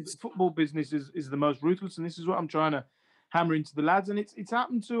 It's football business is the most ruthless, and this is what I'm trying to hammer into the lads. And it's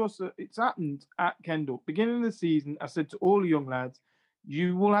happened to us. It's happened at Kendal. Beginning of the season, I said to all the young lads,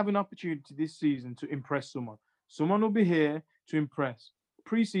 you will have an opportunity this season to impress someone. Someone will be here to impress.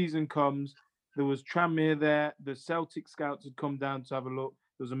 Pre-season comes. There was Tranmere there. The Celtic scouts had come down to have a look.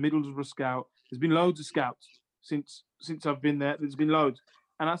 There was a Middlesbrough scout. There's been loads of scouts since I've been there. There's been loads.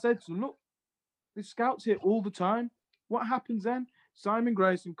 And I said to them, look, the scouts here all the time. What happens then? Simon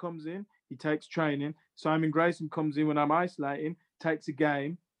Grayson comes in. He takes training. Simon Grayson comes in when I'm isolating, takes a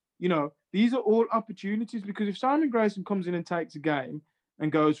game. You know, these are all opportunities, because if Simon Grayson comes in and takes a game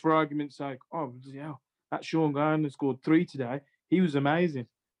and goes, for argument's sake, oh, yeah, that Sean Gardner scored 3 today. He was amazing.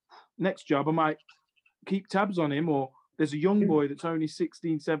 Next job, I might keep tabs on him, or there's a young boy that's only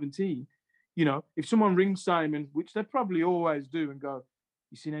 16, 17. You know, if someone rings Simon, which they probably always do, and go,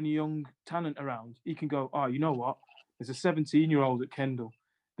 you seen any young talent around? He can go, oh, you know what? There's a 17-year-old at Kendal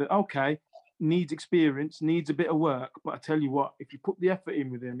that, okay, needs experience, needs a bit of work, but I tell you what, if you put the effort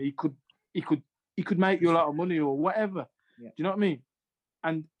in with him, he could make you a lot of money or whatever. Yeah. Do you know what I mean?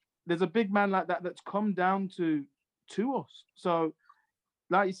 And there's a big man like that that's come down to us. So,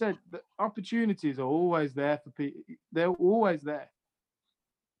 like you said, the opportunities are always there for people. They're always there.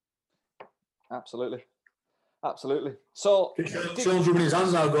 Absolutely. So Sean's rubbing his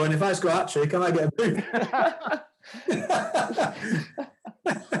hands now going, if I score that trick, can I get a boot?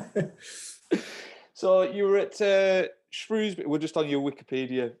 So you were at Shrewsbury. We're just on your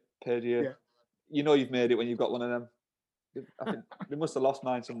Wikipedia page here. Yeah. You know you've made it when you've got one of them. I think they must have lost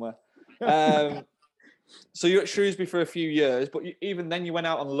mine somewhere. So you're at Shrewsbury for a few years, but even then you went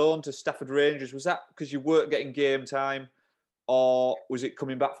out on loan to Stafford Rangers. Was that because you weren't getting game time, or was it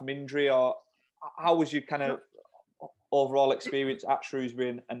coming back from injury, or how was your kind of overall experience at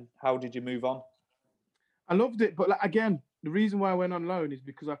Shrewsbury, and how did you move on? I loved it, but again, the reason why I went on loan is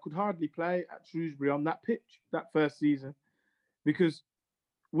because I could hardly play at Shrewsbury on that pitch that first season, because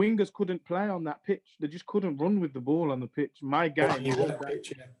wingers couldn't play on that pitch. They just couldn't run with the ball on the pitch. My game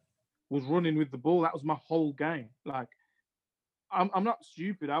was running with the ball. That was my whole game. Like, I'm not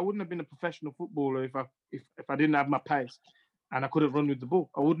stupid. I wouldn't have been a professional footballer if I didn't have my pace and I couldn't run with the ball.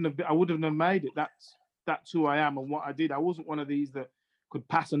 I wouldn't have made it. That's who I am and what I did. I wasn't one of these that could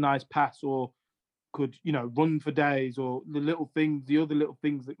pass a nice pass or could, run for days, or the other little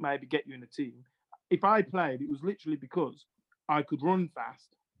things that maybe get you in a team. If I played, it was literally because I could run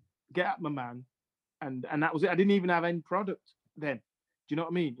fast, get at my man, and that was it. I didn't even have any product then. Do you know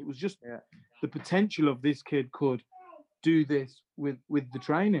what I mean? It was just the potential of this kid could do this with the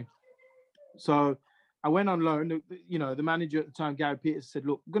training. So I went on loan. The manager at the time, Gary Peters, said,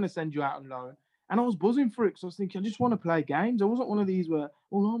 look, I'm going to send you out on loan. And I was buzzing for it, because I was thinking, I just want to play games. I wasn't one of these where,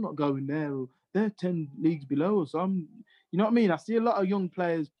 oh, no, I'm not going there, or they're 10 leagues below us. You know what I mean? I see a lot of young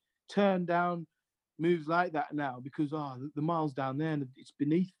players turn down moves like that now because, the miles down there and it's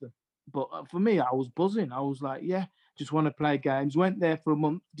beneath them. But for me, I was buzzing. I was like, yeah, just want to play games. Went there for a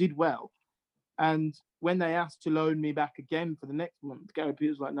month, did well. And when they asked to loan me back again for the next month, Gary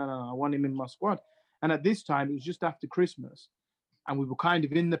Peters was like, no, I want him in my squad. And at this time, it was just after Christmas, and we were kind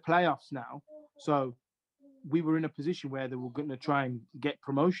of in the playoffs now. So we were in a position where they were going to try and get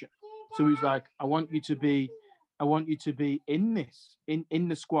promotion. So he was like, I want you to be in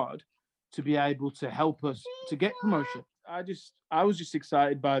the squad to be able to help us to get promotion. I was just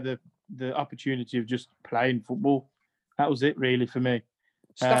excited by the opportunity of just playing football. That was it really for me.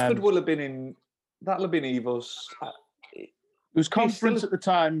 Stafford will have been that'll have been Evo's. It was conference at the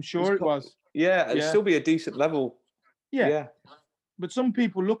time, sure it was. Yeah, it'd still be a decent level. Yeah. But some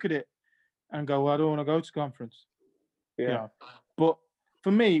people look at it and go, well, I don't want to go to conference. Yeah. But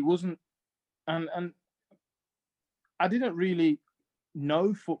for me, it wasn't, and I didn't really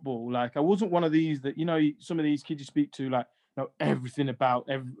know football. Like, I wasn't one of these that, some of these kids you speak to, like know everything about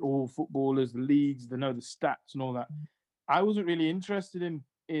all footballers, the leagues, they know the stats and all that. I wasn't really interested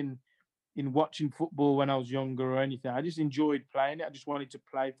in watching football when I was younger or anything. I just enjoyed playing it. I just wanted to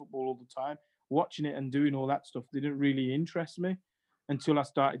play football all the time. Watching it and doing all that stuff didn't really interest me until I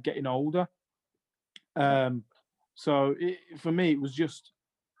started getting older. So for me, it was just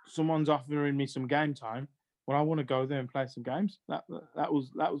someone's offering me some game time. Well, I want to go there and play some games. That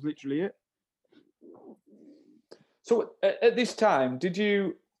was literally it. So at this time, did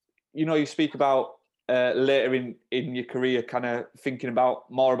you speak about later in your career, kind of thinking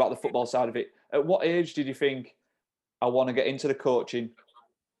more about the football side of it. At what age did you think, I want to get into the coaching?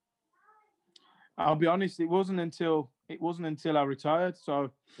 I'll be honest, it wasn't until I retired.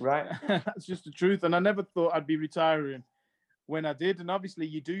 So right, that's just the truth. And I never thought I'd be retiring when I did. And obviously,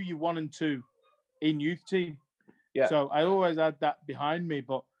 you do your 1 and 2 in youth team. Yeah. So I always had that behind me.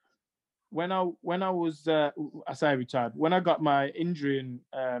 But when I was, I say retired, when I got my injury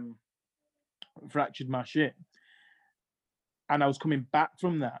and fractured my shin, and I was coming back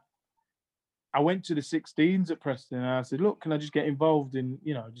from that, I went to the 16s at Preston and I said, look, can I just get involved in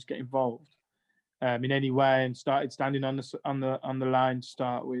any way, and started standing on the line to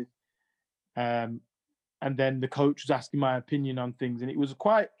start with. And then the coach was asking my opinion on things, and it was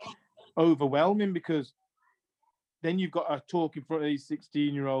quite overwhelming because then you've got to talk in front of these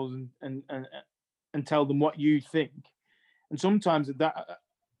 16-year-olds and tell them what you think. And sometimes that,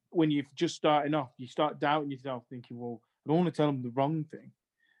 when you're just starting off, you start doubting yourself, thinking, well, I don't want to tell them the wrong thing,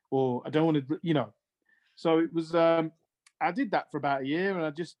 or I don't want to, So it was, I did that for about a year,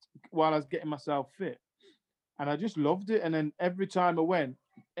 and while I was getting myself fit, and I just loved it. And then every time I went,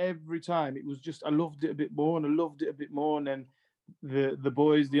 it was just, I loved it a bit more, and I loved it a bit more. And then the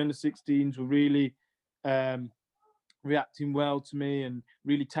boys, the under 16s, were really reacting well to me and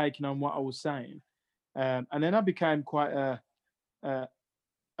really taking on what I was saying. And then I became quite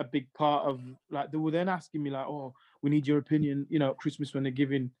a big part of, like, they were then asking me, like, oh, we need your opinion, at Christmas when they're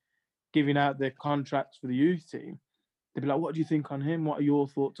giving out their contracts for the youth team. They'd be like, what do you think on him? What are your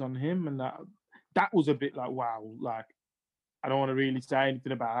thoughts on him? And that was a bit like, wow, like, I don't want to really say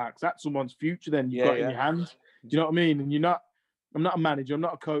anything about that because that's someone's future then you've got in your hands. Do you know what I mean? And I'm not a manager, I'm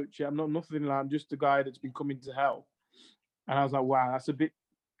not a coach, I'm not nothing like, I'm just a guy that's been coming to help. And I was like, wow, that's a bit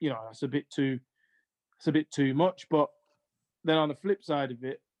too much. But then on the flip side of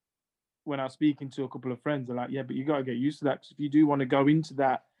it, when I was speaking to a couple of friends, they're like, yeah, but you got to get used to that, because if you do want to go into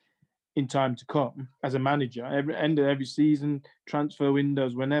that in time to come as a manager, end of every season, transfer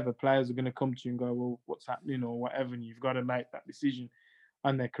windows, whenever, players are going to come to you and go, well, what's happening or whatever, and you've got to make that decision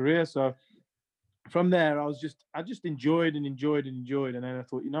on their career. So from there, I just enjoyed, and then I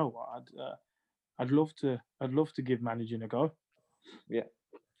thought, you know what, I'd love to give managing a go. Yeah,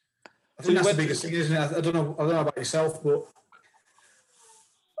 I think that's the biggest thing, isn't it? I don't know about yourself, but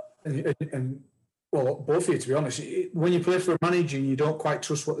and well, both of you, to be honest, when you play for a manager and you don't quite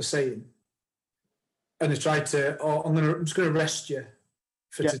trust what they're saying, and they try to, I'm just going to rest you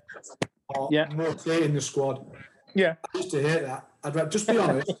for today, or rotating the squad. Yeah, I used to hate that. I'd just be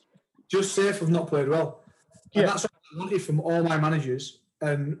honest, just say if I've not played well. And that's what I wanted from all my managers.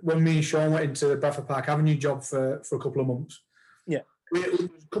 And when me and Sean went into the Bradford Park Avenue job for a couple of months, we had a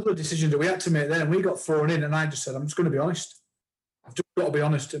couple of decisions that we had to make then, and we got thrown in, and I just said, I'm just going to be honest. I've just got to be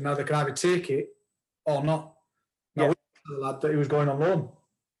honest, and now they can either take it or not. Now, we had a lad that he was going on loan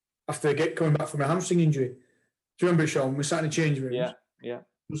after coming back from a hamstring injury. Do you remember, Sean? We sat in the change room. Yeah. It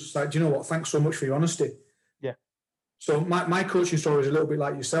was just like, do you know what? Thanks so much for your honesty. Yeah. So my coaching story is a little bit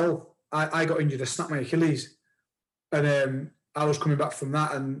like yourself. I got injured. I snapped my Achilles, and I was coming back from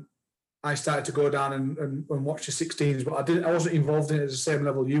that, and I started to go down and watch the 16s, but I wasn't involved in it at the same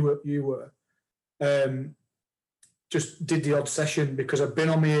level you were. Just did the odd session because I've been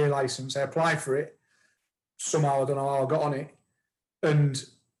on my A license. I applied for it. Somehow, I don't know how I got on it, and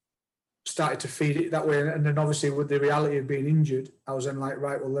started to feed it that way. And then obviously with the reality of being injured, I was then like,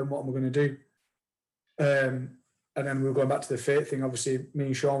 right, well then what am I going to do? And then we were going back to the fate thing. Obviously, me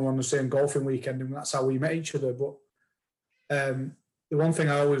and Sean were on the same golfing weekend, and that's how we met each other. But the one thing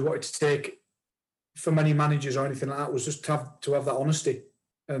I always wanted to take from any managers or anything like that was just to have that honesty.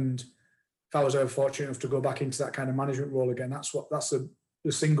 And if I was ever fortunate enough to go back into that kind of management role again, that's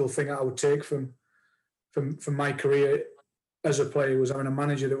the single thing I would take from my career as a player, was having a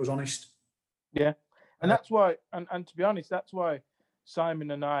manager that was honest. Yeah, and that's why, and to be honest, that's why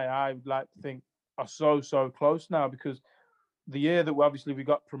Simon and I would like to think, are so close now, because the year that we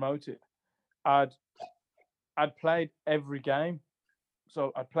got promoted, I'd played every game.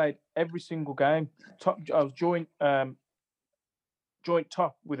 So I played every single game. I was joint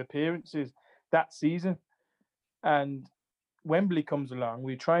top with appearances that season, and Wembley comes along.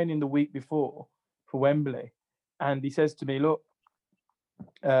 We were training the week before for Wembley, and he says to me, "Look,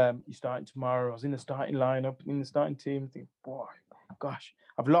 you're starting tomorrow." I was in the starting lineup, in the starting team. I think, boy, gosh,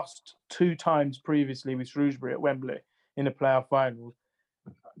 I've lost 2 times previously with Shrewsbury at Wembley in the playoff finals.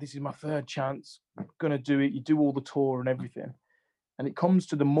 This is my 3rd chance. Gonna do it. You do all the tour and everything. And it comes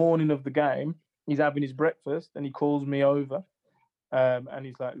to the morning of the game. He's having his breakfast, and he calls me over, and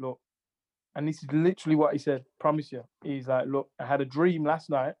he's like, "Look," and this is literally what he said. Promise you. He's like, "Look, I had a dream last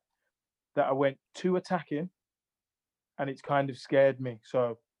night that I went 2 attacking, and it's kind of scared me.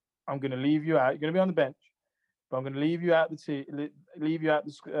 So I'm going to leave you out. You're going to be on the bench, but I'm going to leave you out the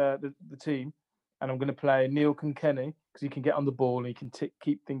team, and I'm going to play Neil Kilkenny because he can get on the ball and he can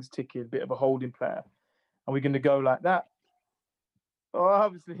keep things ticking, a bit of a holding player, and we're going to go like that." Oh,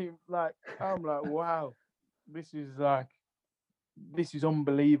 obviously, I'm like, wow, this is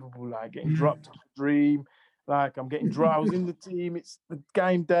unbelievable. Like getting dropped off a dream, like I'm getting dropped. I was in the team. It's the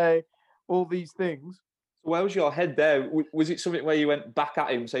game day. All these things. So where was your head there? Was it something where you went back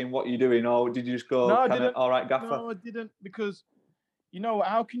at him saying, "What are you doing?" Or did you just go, "No, I kind of, didn't. "All right, Gaffer"? No, I didn't, because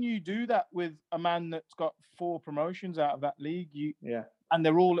how can you do that with a man that's got 4 promotions out of that league? And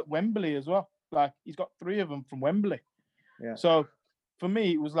they're all at Wembley as well. Like he's got 3 of them from Wembley. Yeah. So for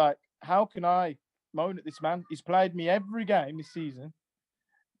me, it was like, how can I moan at this man? He's played me every game this season.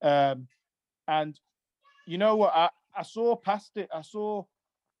 And you know what? I saw past it. I saw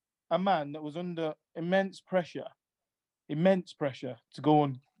a man that was under immense pressure to go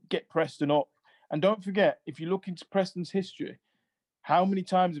and get Preston up. And don't forget, if you look into Preston's history, how many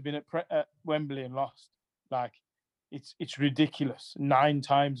times have been at Wembley and lost? Like, it's ridiculous. 9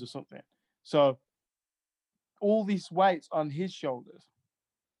 times or something. So all this weight's on his shoulders.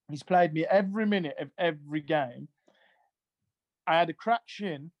 He's played me every minute of every game. I had a cracked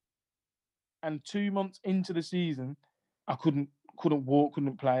shin, and 2 months into the season, I couldn't walk,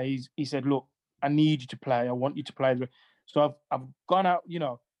 couldn't play. He said, "Look, I need you to play. I want you to play." So I've gone out.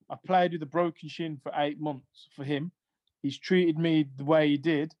 I've played with a broken shin for 8 months for him. He's treated me the way he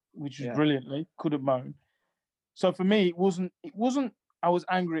did, which was brilliantly. Couldn't moan. So for me, it wasn't. I was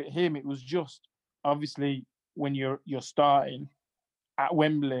angry at him. It was just obviously when you're starting at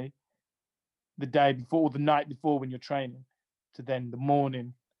Wembley the day before or the night before when you're training, to then the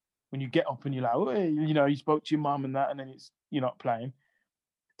morning when you get up and you're like, "Oh, you spoke to your mum and that," and then you're not playing.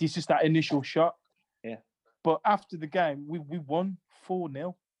 It's just that initial shock. Yeah. But after the game, we won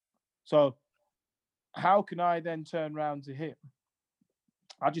 4-0. So how can I then turn around to him?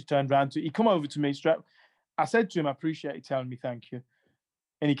 I just turned around he come over to me straight. I said to him, "I appreciate you telling me thank you."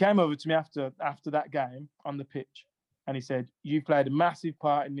 And he came over to me after that game on the pitch, and he said, "You played a massive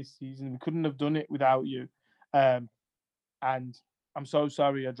part in this season. We couldn't have done it without you. And I'm so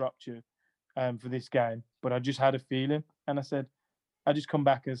sorry I dropped you for this game, but I just had a feeling." And I just come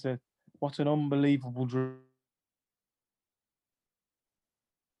back and said, "What an unbelievable dream."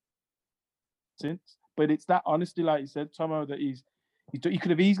 But it's that honesty, like you said, Tomo, that he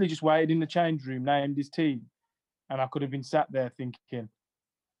could have easily just waited in the change room, named his team, and I could have been sat there thinking,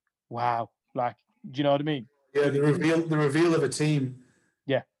 "Wow!" Like, do you know what I mean? Yeah, the reveal of a team.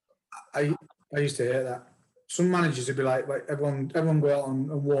 Yeah, I used to hear that. Some managers would be like everyone go out and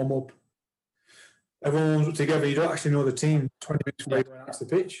warm up. Everyone warms up together. You don't actually know the team 20 minutes before you go out to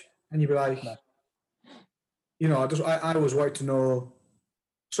the pitch, and you'd be like, I always wanted to know,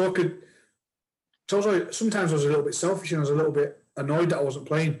 so I could. So sometimes I was a little bit selfish and I was a little bit annoyed that I wasn't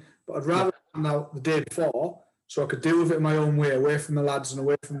playing, but I'd rather come out the day before so I could deal with it in my own way, away from the lads and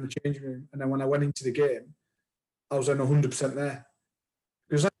away from the changing room. And then when I went into the game, I was then 100% there.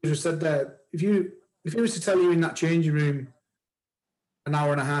 Because like you said there, if he was to tell you in that changing room an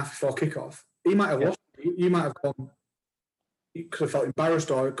hour and a half before kickoff, he might have lost. You might have gone. You could have felt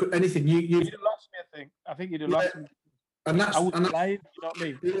embarrassed or anything. You'd have lost me. I think you'd have lost me. And that's you know what I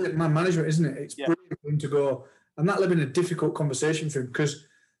mean? Man management, isn't it? It's brilliant for him to go, and that'll have been a difficult conversation for him because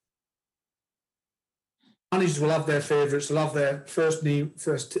managers will have their favourites, they'll have their first names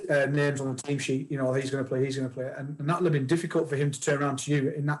on the team sheet. He's going to play, and that'll have been difficult for him to turn around to you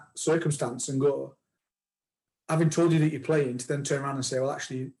in that circumstance and go, having told you that you're playing, to then turn around and say, "Well,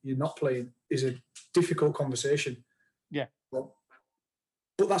 actually, you're not playing," is a difficult conversation. Yeah.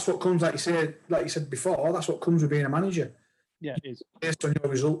 But that's what comes, like you said before, that's what comes with being a manager. Yeah, it is. Based on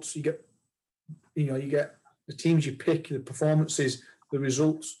your results, you get the teams you pick, the performances, the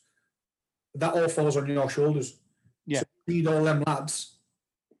results. That all falls on your shoulders. Yeah. So you need all them lads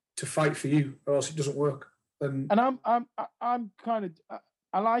to fight for you, or else it doesn't work. And I'm kind of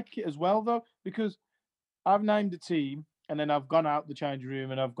I like it as well though, because I've named a team and then I've gone out the change room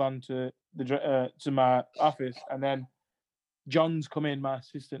and I've gone to my office and then John's come in, my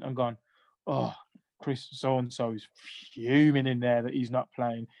assistant, and gone, oh, Chris so and so is fuming in there that he's not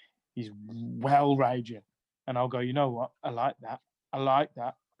playing. He's well raging, and I'll go, you know what? I like that. I like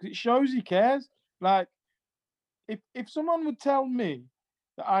that because it shows he cares. Like, if someone would tell me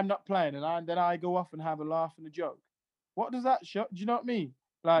that I'm not playing and then I go off and have a laugh and a joke, what does that show? Do you know what I mean?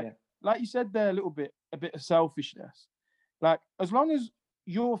 Like you said there, a bit of selfishness. Like, as long as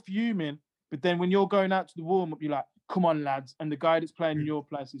you're fuming, but then when you're going out to the warm up, you're like, come on, lads. And the guy that's playing in your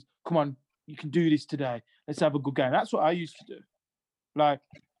place is, come on, you can do this today. Let's have a good game. That's what I used to do. Like,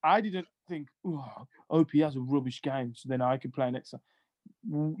 I didn't think, oh, OP has a rubbish game, so then I can play next time.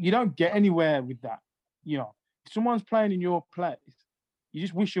 You don't get anywhere with that. You know, if someone's playing in your place, you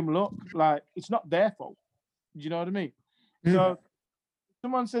just wish them luck. Like, it's not their fault. Do you know what I mean? So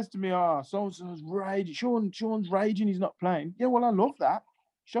someone says to me, oh, so-and-so's raging. Sean's raging, he's not playing. Yeah, well, I love that.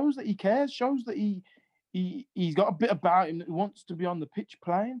 Shows that he cares, shows that he's got a bit about him that he wants to be on the pitch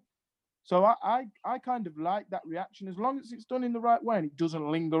playing. So I kind of like that reaction. As long as it's done in the right way and it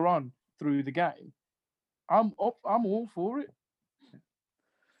doesn't linger on through the game, I'm all for it.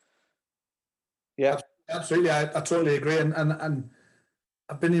 Yeah, absolutely. I totally agree. And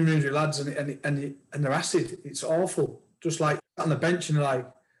I've been in rooms with lads and they're acid. It's awful. Just like on the bench and they're like,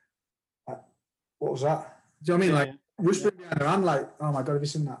 what was that? Do you know what I mean? Like whispering behind their hand, like, oh my God, have you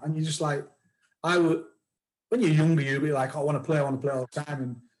seen that? And you're just like, when you're younger, you'll be like, oh, I want to play all the time.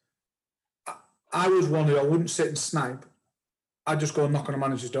 And I was one who I wouldn't sit and snipe. I'd just go and knock on a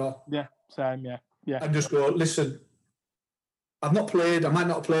manager's door. Yeah, same, yeah. And just go, listen, I've not played, I might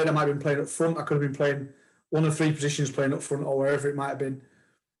not have played, I might have been playing up front, I could have been playing one of 3 positions playing up front or wherever it might have been.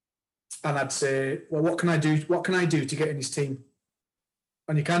 And I'd say, well, what can I do? What can I do to get in his team?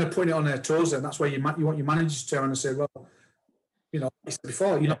 And you're kind of putting it on their toes, and that's where you want your managers to turn and say, well, you know, like I said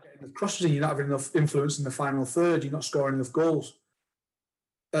before, you're not getting the crosses in, you're not having enough influence in the final third, you're not scoring enough goals.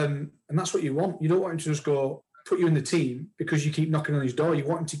 And that's what you want. You don't want him to just go put you in the team because you keep knocking on his door. You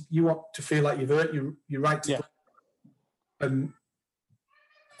want to feel like you've earned your right to play. And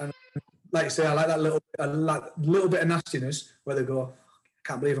like I say, I like that little bit of nastiness where they go, I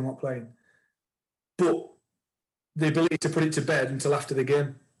can't believe I'm not playing. But the ability to put it to bed until after the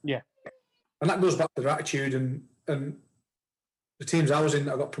game. Yeah. And that goes back to their attitude and the teams I was in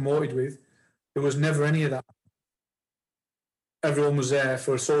that I got promoted with, there was never any of that. Everyone was there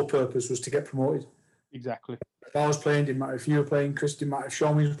for a sole purpose, was to get promoted. Exactly. If I was playing, didn't matter if you were playing, Chris, didn't matter if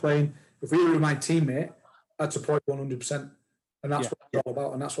Sean was playing. If we were my teammate, I'd support 100%. And that's what it's all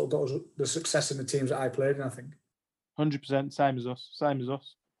about. And that's what got us the success in the teams that I played in, I think. 100%, same as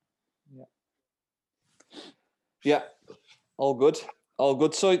us. Yeah, all good.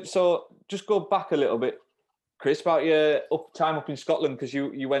 So just go back a little bit, Chris, about your time up in Scotland, because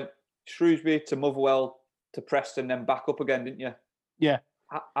you went Shrewsbury to Motherwell to Preston, then back up again, didn't you? Yeah.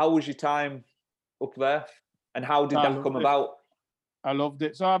 How was your time up there, and how did that come about? I loved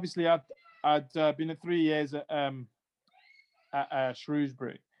it. So obviously, I'd been at 3 years at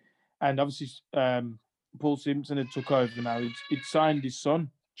Shrewsbury, and obviously Paul Simpson had took over. Now he'd signed his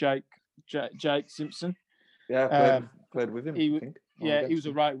son Jake Simpson. Yeah, played with him. He was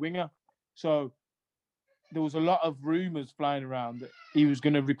a right winger. So there was a lot of rumours flying around that he was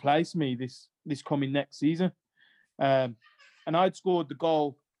going to replace me this coming next season. And I'd scored the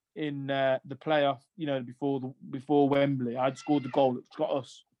goal in the playoff, before Wembley. I'd scored the goal that got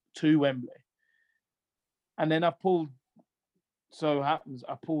us to Wembley. And then I pulled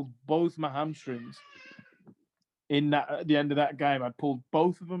both my hamstrings at the end of that game. I pulled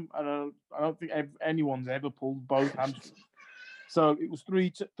both of them. I don't think anyone's ever pulled both hamstrings. So it was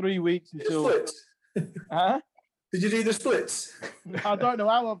 3 weeks until. Huh? Did you do the splits? I don't know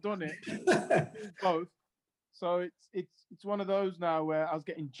how I've done it. Both. So it's one of those now where I was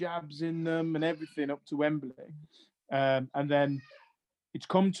getting jabs in them and everything up to Wembley, and then it's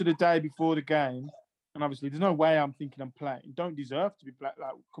come to the day before the game, and obviously there's no way I'm thinking I'm playing. Don't deserve to be like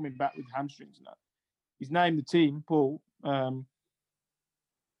coming back with hamstrings and that. He's named the team, Paul, and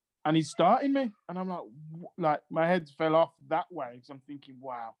he's starting me, and I'm like my head fell off that way because I'm thinking,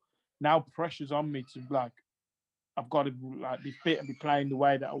 wow, now pressure's on me to I've got to be fit and be playing the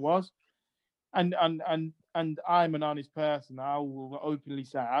way that I was, and I'm an honest person. I will openly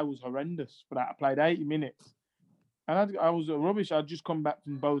say I was horrendous for that. I played 80 minutes, and I was rubbish. I'd just come back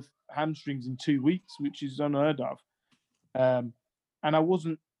from both hamstrings in 2 weeks, which is unheard of, and I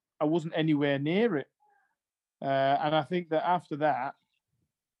wasn't anywhere near it. And I think that after that,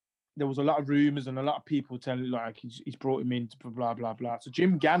 there was a lot of rumours and a lot of people telling he's brought him in to blah blah blah. So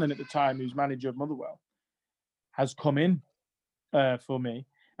Jim Gannon at the time, who's manager of Motherwell, has come in for me,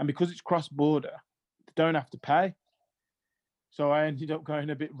 and because it's cross border, they don't have to pay. So I ended up going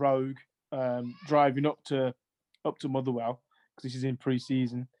a bit rogue, driving up to Motherwell because this is in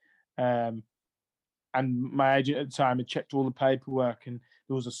pre-season. And my agent at the time had checked all the paperwork, and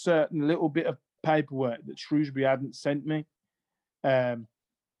there was a certain little bit of paperwork that Shrewsbury hadn't sent me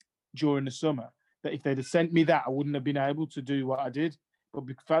during the summer. That if they'd have sent me that, I wouldn't have been able to do what I did. But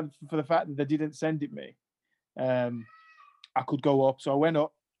for the fact that they didn't send it me, I could go up. So I went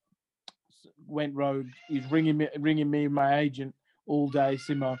up, went rogue. He's ringing me, my agent all day.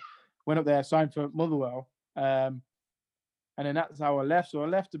 Simo went up there, signed for Motherwell, and then that's how I left. So I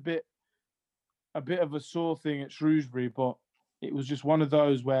left a bit of a sore thing at Shrewsbury, but it was just one of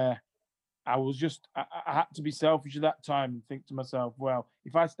those where I had to be selfish at that time and think to myself, well,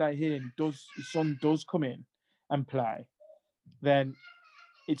 if I stay here and his son does come in and play, then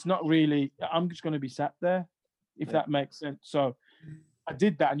it's not really, I'm just going to be sat there, if that makes sense. So I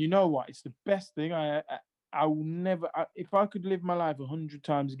did that, and you know what? It's the best thing. I will never, if I could live my life 100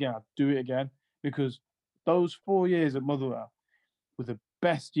 times again, I'd do it again, because those 4 years at Motherwell were the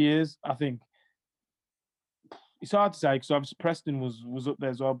best years, I think. It's hard to say because obviously Preston was up there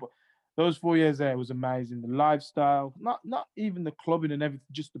as well, but those 4 years there was amazing. The lifestyle, not even the clubbing and everything,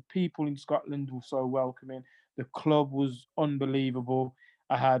 just the people in Scotland were so welcoming. The club was unbelievable.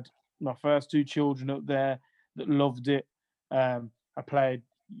 I had my first 2 children up there that loved it. I played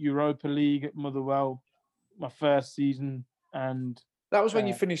Europa League at Motherwell my first season, and that was when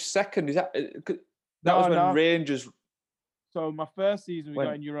you finished second. Is that was when Rangers? So my first season we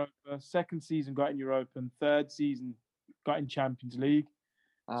got in Europa, second season got in Europa, and third season got in Champions League.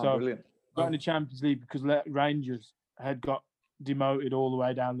 So brilliant. Got in the Champions League because Rangers had got demoted all the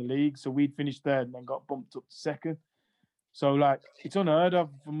way down the league. So we'd finished third and then got bumped up to second. So it's unheard of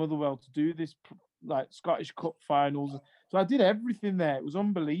for Motherwell to do this, Scottish Cup finals. So I did everything there. It was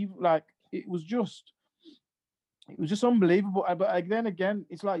unbelievable. It was just unbelievable. But then again,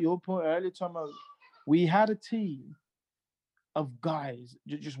 it's like your point earlier, Tom. We had a team of guys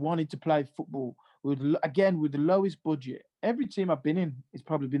just wanted to play football with the lowest budget. Every team I've been in has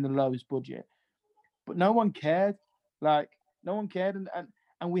probably been the lowest budget, but no one cared. No one cared,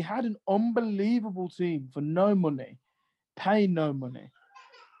 and we had an unbelievable team for no money, paying no money.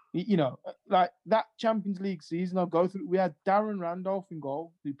 That Champions League season I'll go through. We had Darren Randolph in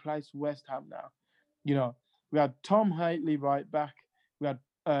goal, who plays for West Ham now. We had Tom Haitley right back. We had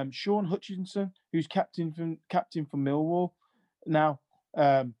Sean Hutchinson, who's captain for Millwall. Now,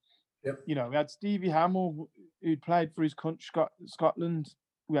 we had Stevie Hamill, who played for his country, Scotland.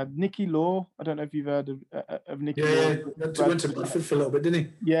 We had Nicky Law. I don't know if you've heard of Nicky Law. Yeah, went to Bradford for a little bit, didn't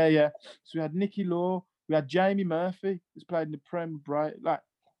he? Yeah. So we had Nicky Law. We had Jamie Murphy, who's played in the Prem Bright.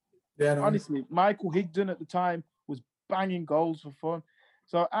 Honestly, Michael Higdon at the time was banging goals for fun.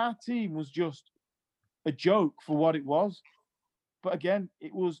 So our team was just a joke for what it was. But again,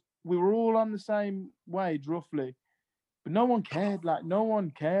 we were all on the same wage roughly. But no one cared. No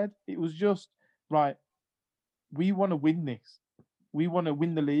one cared. It was just, right, we want to win this. We want to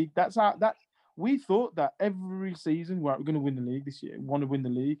win the league. We thought that every season, we're going to win the league this year. We want to win the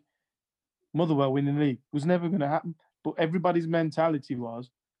league. Motherwell winning the league was never going to happen. But everybody's mentality was,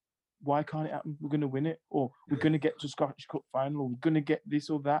 why can't it happen? We're going to win it. Or we're going to get to Scottish Cup final. Or we're going to get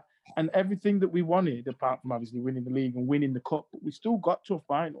this or that. And everything that we wanted, apart from obviously winning the league and winning the cup, but we still got to a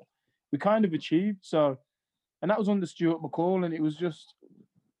final. We kind of achieved. So, and that was under Stuart McCall, and it was just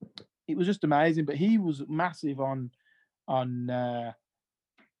amazing. But he was massive on man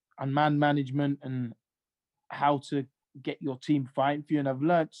management and how to get your team fighting for you. And I've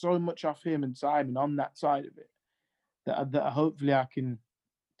learned so much off him and Simon on that side of it that hopefully I can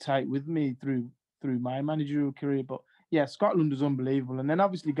take with me through my managerial career. But yeah, Scotland was unbelievable. And then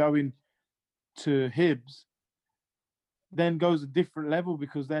obviously going to Hibs then goes a different level,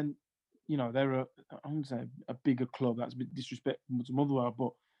 because then, they're I'm going to say a bigger club. That's a bit disrespectful to Motherwell.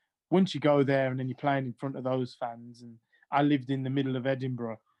 But once you go there and then you're playing in front of those fans, and I lived in the middle of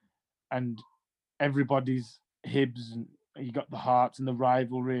Edinburgh, and everybody's Hibs, and you got the Hearts and the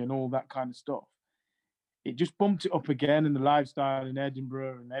rivalry and all that kind of stuff. It just bumped it up again, and the lifestyle in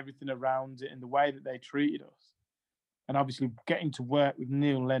Edinburgh and everything around it and the way that they treated us. And obviously getting to work with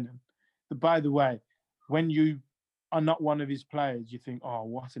Neil Lennon. But by the way, when you are not one of his players, you think, oh,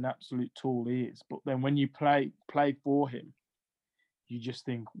 what an absolute tool he is. But then when you play for him, you just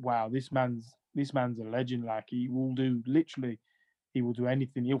think, wow, this man's a legend. He will do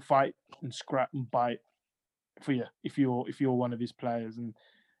anything. He'll fight and scrap and bite for you if you're one of his players. And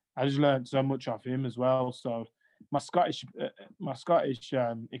I just learned so much off him as well. So my Scottish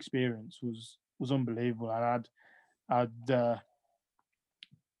experience was unbelievable. And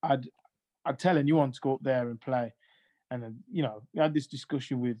I'd tell anyone to go up there and play. And you know, I had this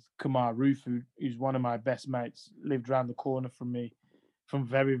discussion with Kamar Roof, who's one of my best mates, lived around the corner from me from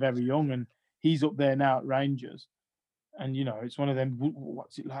very, very young, and he's up there now at Rangers. And you know, it's one of them.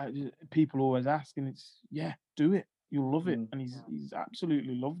 What's it like? People always ask, and it's do it. You'll love it. And he's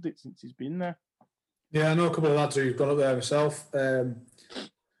absolutely loved it since he's been there. Yeah, I know a couple of lads who've gone up there myself. Went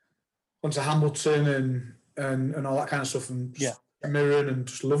to Hamilton and all that kind of stuff, and Mirren, and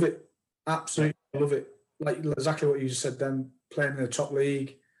just love it. Absolutely love it. Like exactly what you just said. Then playing in the top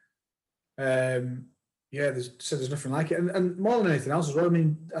league. There's nothing like it, and more than anything else as well. I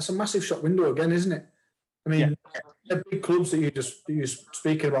mean, that's a massive shop window again, isn't it? I mean, the big clubs that you're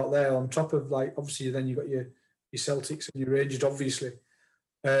speaking about there, on top of, like, obviously then you've got your Celtics and your Rangers, obviously.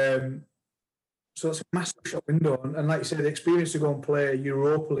 So that's a massive shop window, and like you said, the experience to go and play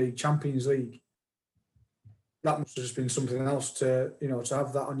Europa League, Champions League, that must have just been something else to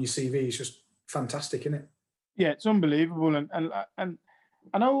have that on your CV. It's just fantastic, isn't it? Yeah, it's unbelievable, and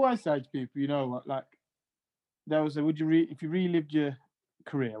I always say to people, you know what, like, there was a, if you relived your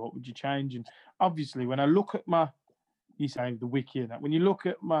career, what would you change? And obviously, when I look at you say the wiki and that, when you look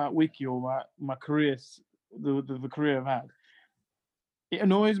at my wiki or my career, the career I've had, it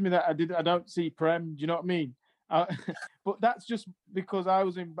annoys me that I don't see Prem. Do you know what I mean? But that's just because I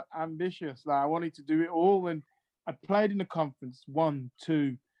was ambitious. Like, I wanted to do it all, and I played in the conference 1,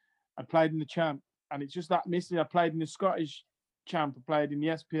 2. I played in the champ, and it's just that missing. I played in the Scottish champ. I played in the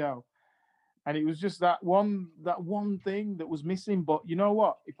SPL, and it was just that one thing that was missing. But you know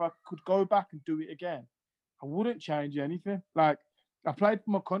what? If I could go back and do it again, I wouldn't change anything. Like, I played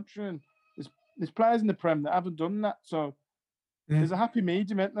for my country, and there's players in the Prem that haven't done that. So there's a happy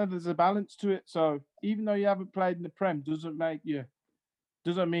medium, isn't there? There's a balance to it. So even though you haven't played in the Prem, doesn't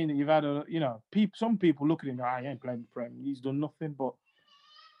mean that you've had some people look at him and go, I ain't playing the Prem. He's done nothing. But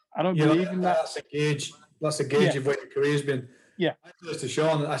I don't believe in that. That's a gauge. That's a gauge of what your career's been. Yeah. I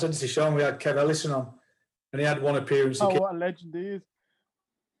said to Sean, we had Kev Ellison on, and he had one appearance. What a legend he is.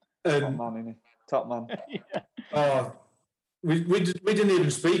 Top man, isn't he? Top man. We didn't even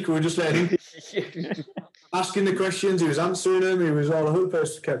speak. We were just letting him asking the questions. He was answering them. He was all over the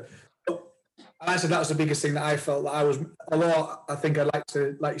place, Kev. And I said that's the biggest thing that I felt that I was. Although I think I'd like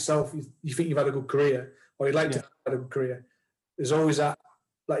to, like yourself, you think you've had a good career, or you'd like to have a good career. There's always that,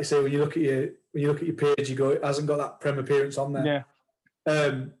 like you say, when you look at your page, you go, it hasn't got that Prem appearance on there. Yeah.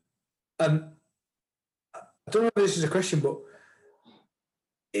 And I don't know if this is a question, but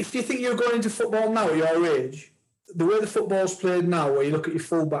if you think you're going into football now at your age, the way the football's played now, where you look at your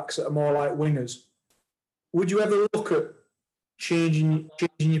fullbacks that are more like wingers, would you ever look at changing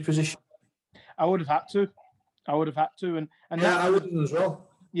your position? I would have had to, and I would as well.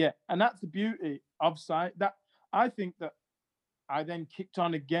 Yeah, and that's the beauty of Simon. That I think that I then kicked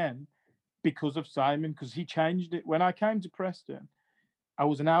on again because of Simon, because he changed it. When I came to Preston, I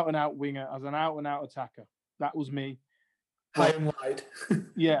was an out-and-out winger. I was an out-and-out attacker. That was me. High and wide.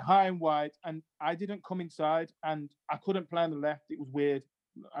 Yeah, high and wide. And I didn't come inside, and I couldn't play on the left. It was weird.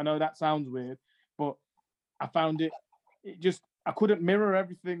 I know that sounds weird, but I found I couldn't mirror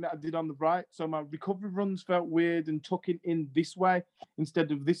everything that I did on the right. So my recovery runs felt weird and tucking in this way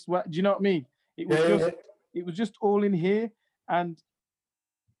instead of this way. Do you know what I mean? It was just all in here. And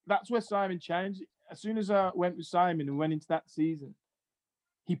that's where Simon changed. As soon as I went with Simon and went into that season,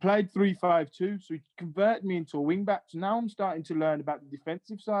 he played 3-5-2. So he converted me into a wing back. So now I'm starting to learn about the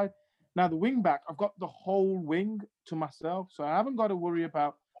defensive side. Now the wing back, I've got the whole wing to myself. So I haven't got to worry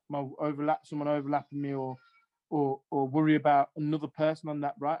about someone overlapping me or worry about another person on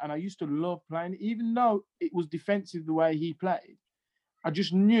that right. And I used to love playing, even though it was defensive the way he played. I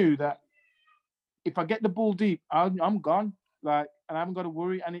just knew that if I get the ball deep, I'm gone. And I haven't got to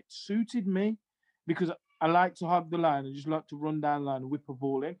worry. And it suited me because I like to hug the line. I just like to run down the line and whip a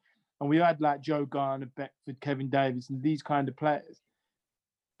ball in. And we had like Joe Garner, Beckford, Kevin Davis, and these kind of players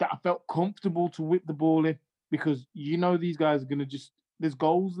that I felt comfortable to whip the ball in because these guys are going to there's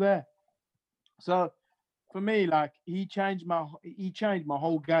goals there. So for me, like, he changed my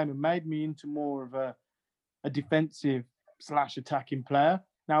whole game and made me into more of a defensive / attacking player.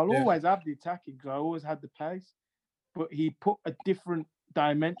 Now I'll always have the attacking because I always had the pace, but he put a different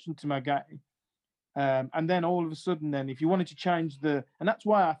dimension to my game. And then all of a sudden, if you wanted to change and that's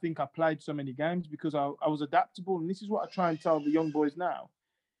why I think I played so many games, because I was adaptable. And this is what I try and tell the young boys now.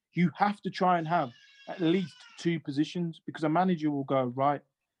 You have to try and have at least 2 positions, because a manager will go, right,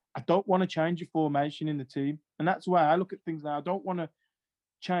 I don't want to change your formation in the team. And that's why I look at things now. I don't want to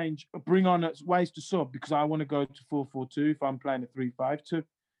bring on ways to sub because I want to go to 4-4-2 if I'm playing a 3-5-2.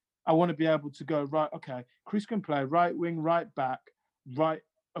 I want to be able to go, right, okay, Chris can play right wing, right back, right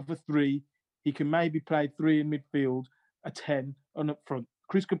of a 3. He can maybe play 3 in midfield a 10 and up front.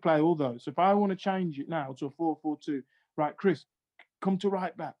 Chris could play all those. So if I want to change it now to a 4-4-2, right, Chris, come to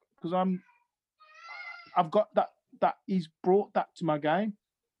right back because I've got that he's brought that to my game.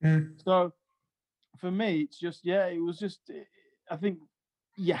 So for me, it's just it was just I think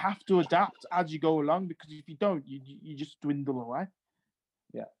you have to adapt as you go along because if you don't, you just dwindle away.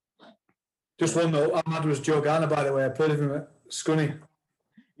 Yeah. Just one note, I'm mad was Joe Garner, by the way. I played with him at Scunny.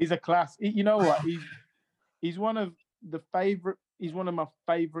 He's a class. You know what? He's one of my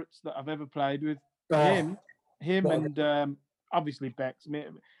favourites that I've ever played with. Him and obviously Bex.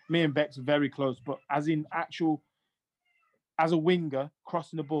 Me and Bex are very close, but as a winger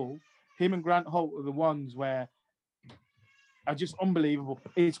crossing the ball, him and Grant Holt are the ones where are just unbelievable.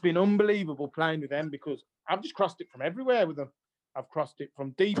 It's been unbelievable playing with them because I've just crossed it from everywhere with them. I've crossed it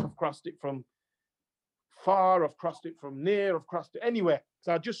from deep, I've crossed it from far, I've crossed it from near, I've crossed it anywhere.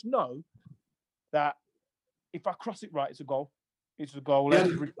 So I just know that if I cross it right, it's a goal. It's a goal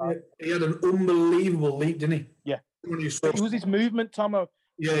every time. He had an unbelievable leap, didn't he? Yeah. It was his movement, Tomo.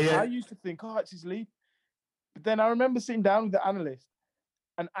 Yeah. I used to think, it's his leap. But then I remember sitting down with the analyst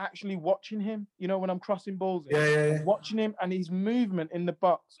and actually watching him, when I'm crossing balls in, watching him, and his movement in the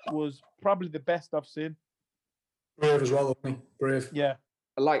box was probably the best I've seen. Brave as well, wasn't he? Brave. Yeah.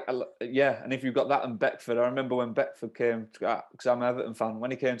 And if you've got that in Beckford, I remember when Beckford came, because I'm an Everton fan,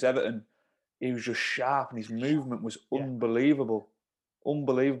 when he came to Everton, he was just sharp and his movement was unbelievable.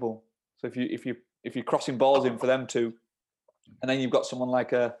 Unbelievable. So if you're crossing balls in for them too, and then you've got someone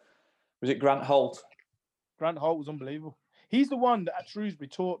like was it Grant Holt? Grant Holt was unbelievable. He's the one that at Shrewsbury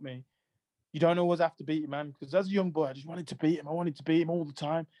taught me you don't always have to beat him, man. Because as a young boy, I just wanted to beat him. I wanted to beat him all the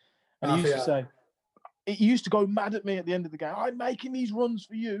time. And he used to say, he used to go mad at me at the end of the game. I'm making these runs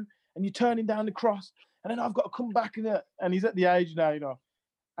for you, and you're turning down the cross, and then I've got to come back and he's at the age now,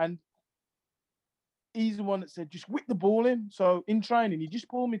 and he's the one that said, just whip the ball in. So in training, he just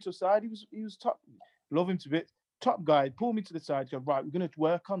pulled me to the side. He was top. Love him to bits. Top guy. Pulled me to the side. Go, right, we're going to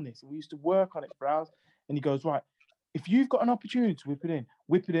work on this. And we used to work on it for hours. And he goes, right, if you've got an opportunity to whip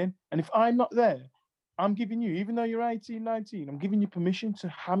it in. And if I'm not there, I'm giving you, even though you're 18, 19, I'm giving you permission to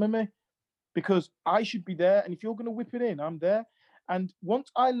hammer me because I should be there. And if you're going to whip it in, I'm there. And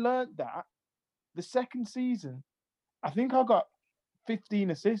once I learned that, the second season, I think I got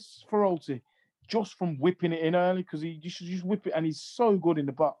 15 assists for Holty just from whipping it in early because he just whip it and he's so good in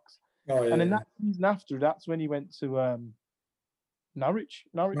the box. Oh, yeah. And then that season after, that's when he went to Norwich.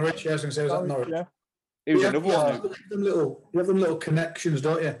 Norwich, yeah, I was going to say, was that Norwich? Yeah. It was another one. You have them little connections,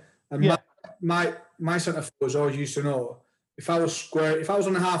 don't you? And my centre forwards always used to know if I was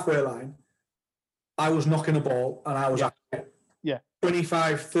on the halfway line, I was knocking the ball and I was at it. Yeah.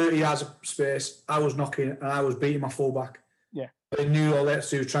 25, 30 yards of space, I was knocking and I was beating my fullback. Yeah. They knew all they had to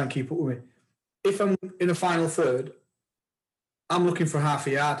do was try and keep up with me. If I'm in the final third, I'm looking for half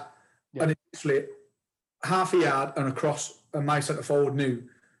a yard. Yeah. And it's literally half a yard and across, and my centre forward knew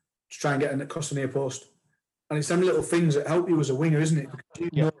to try and get across the near post. And it's them little things that help you as a winger, isn't it? Because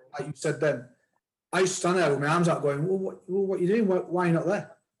you know, like you said then, I used to stand there with my arms out going, what are you doing? Why are you not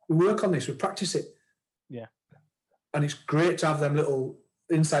there? We work on this, we practice it. Yeah. And it's great to have them little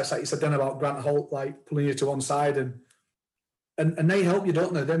insights, like you said then about Grant Holt, like pulling you to one side and they help you,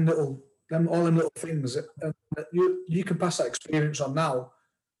 don't they? All them little things. And you can pass that experience on now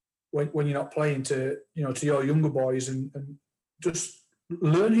when you're not playing to your younger boys and just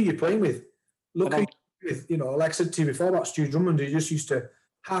learn who you're playing with. Look who you're with, like I said to you before about Stu Drummond, who just used to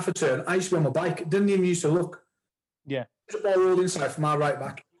half a turn. I used to be on my bike, didn't even used to look. Yeah. The ball rolled inside from our right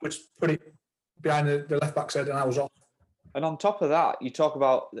back, which put it behind the left back's head, and I was off. And on top of that, you talk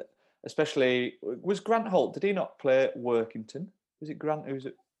about, especially, was Grant Holt, did he not play at Workington? Was it Grant? Who was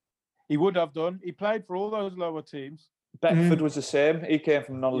it? He would have done. He played for all those lower teams. Beckford was the same. He came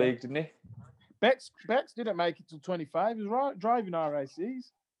from non-league, didn't he? Bex didn't make it till 25. He was driving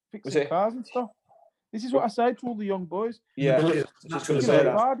RACs, fixing cars and stuff. This is what I say to all the young boys. Yeah,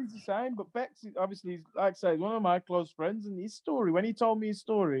 Vardy's the same, but Bex, obviously, like I say, one of my close friends, and his story, when he told me his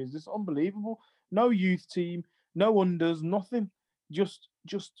story, is just unbelievable. No youth team, no unders, nothing. Just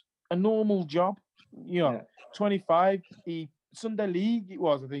a normal job. 25. Sunday League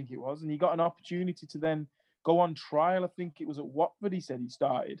I think it was, and he got an opportunity to then go on trial. I think it was at Watford. He said he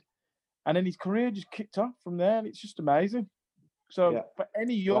started, and then his career just kicked off from there, and it's just amazing. So for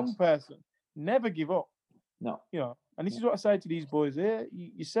any young person, never give up. No, and this is what I say to these boys here: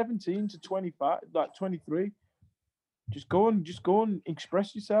 you're 17 to 25, like 23. Just go and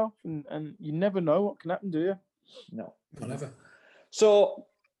express yourself, and you never know what can happen, do you? No, never. So.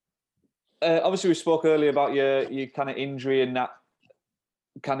 Obviously, we spoke earlier about your kind of injury and that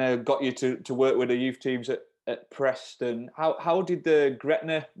kind of got you to work with the youth teams at Preston. How did the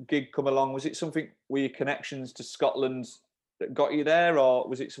Gretna gig come along? Was it something, were your connections to Scotland that got you there, or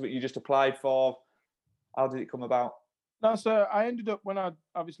was it something you just applied for? How did it come about? No, so I ended up, when I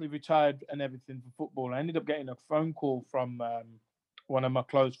obviously retired and everything for football, I ended up getting a phone call from one of my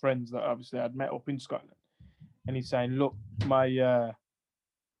close friends that obviously I'd met up in Scotland, and he's saying, "Look, my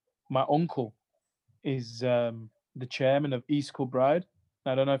uncle is the chairman of East Kilbride.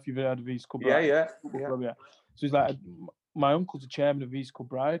 I don't know if you've heard of East Kilbride. Yeah. So he's like, my uncle's the chairman of East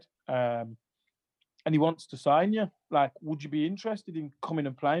Kilbride, and he wants to sign you. Like, would you be interested in coming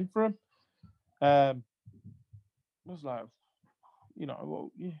and playing for him?" I was like,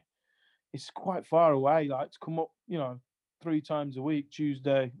 well, yeah, it's quite far away. Like, to come up, 3 times a week,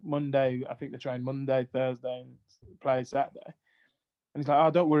 Tuesday, Monday. I think they train Monday, Thursday, and play Saturday. And he's like,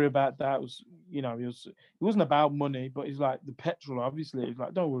 "Oh, don't worry about that." It was, it wasn't about money, but he's like, the petrol, obviously. He's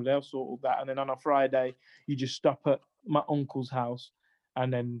like, "Don't worry, they'll sort all that." And then on a Friday, you just stop at my uncle's house,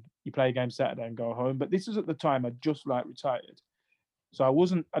 and then you play a game Saturday and go home. But this is at the time I just retired, so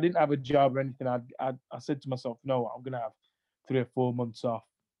I didn't have a job or anything. I said to myself, "No, I'm gonna have 3 or 4 months off,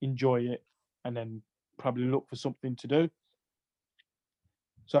 enjoy it, and then probably look for something to do."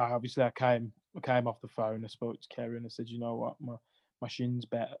 So obviously I came off the phone. I spoke to Kerry and I said, "You know what, my shin's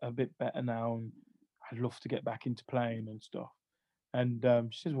a bit better now, and I'd love to get back into playing and stuff." And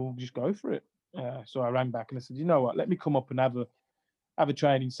she says, "Well, just go for it." So I rang back and I said, "You know what? Let me come up and have a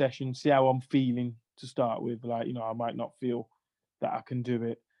training session, see how I'm feeling to start with. Like, I might not feel that I can do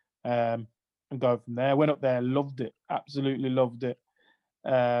it, and go from there." I went up there, loved it, absolutely loved it.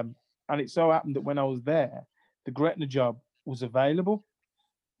 And it so happened that when I was there, the Gretna job was available.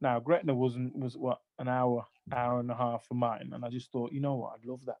 Now, Gretna was what, an hour and a half from mine, and I just thought, you know what, I'd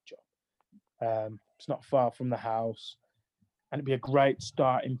love that job. It's not far from the house, and it'd be a great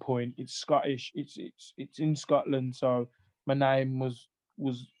starting point. It's Scottish. It's in Scotland, so my name was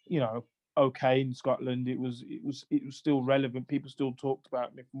okay in Scotland. It was still relevant. People still talked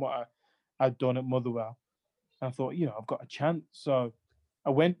about me from what I'd done at Motherwell. And I thought, I've got a chance. So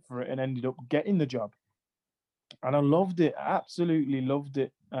I went for it and ended up getting the job. And I loved it. I absolutely loved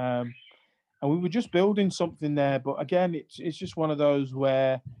it. And we were just building something there. But again, it's just one of those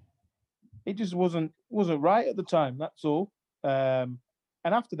where it just wasn't right at the time. That's all. And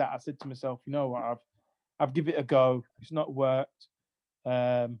after that, I said to myself, you know what, I've given it a go. It's not worked.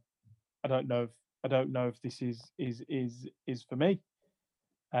 I don't know if this is for me.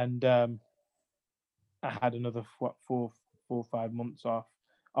 And I had another 4 or 5 months off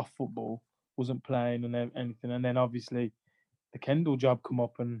football. Wasn't playing and anything. And then obviously the Kendal job come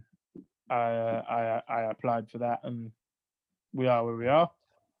up, and I applied for that, and we are where we are.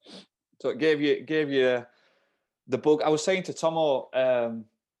 So it gave you the bug. I was saying to Tomo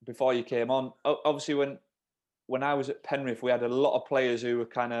before you came on, obviously when I was at Penrith, we had a lot of players who were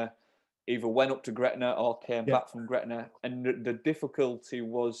kind of either went up to Gretna or came back from Gretna, and the difficulty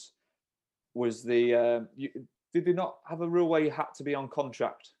was the did they not have a rule where you had to be on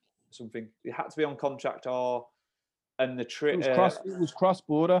contract? Something you had to be on contract, and the trip it was cross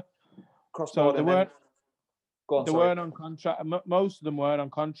border. So they weren't. They weren't on contract. Most of them weren't on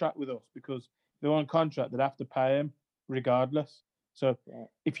contract with us because they were on contract. They'd have to pay them regardless. So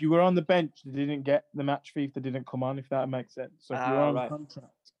if you were on the bench, they didn't get the match fee if they didn't come on. If that makes sense. So if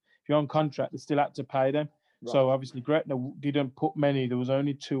you're on contract, they still had to pay them. Right. So obviously Gretna didn't put many. There was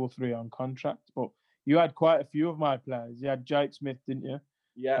only 2 or 3 on contract, but you had quite a few of my players. You had Jake Smith, didn't you?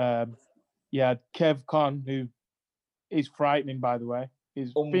 Yeah. You had Kev Con, who is frightening, by the way.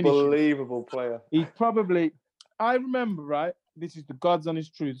 He's unbelievable player. He's probably. I remember, right? This is the God's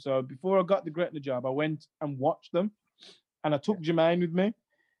honest truth. So before I got the Gretna job, I went and watched them, and I took Jermaine with me,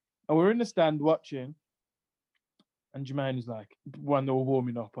 and we were in the stand watching. And Jermaine was like, when they were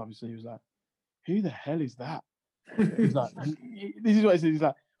warming up, obviously, he was like, "Who the hell is that?" He's like, "This is what he said." He's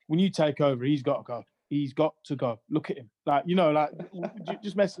like, "When you take over, he's got to go. He's got to go. Look at him, like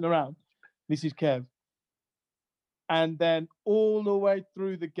just messing around." This is Kev. And then all the way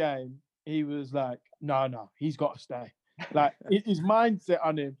through the game, he was like, no, he's got to stay. Like his mindset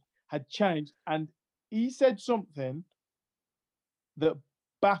on him had changed. And he said something that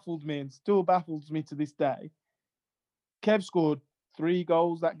baffled me and still baffles me to this day. Kev scored 3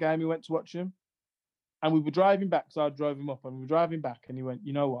 goals that game. We went to watch him. And we were driving back, so I drove him up, and we were driving back, and he went,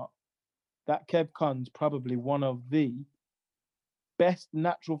 "You know what? That Kev Con's probably one of the best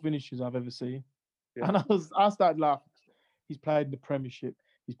natural finishers I've ever seen." Yeah. And I started laughing. He's played in the Premiership.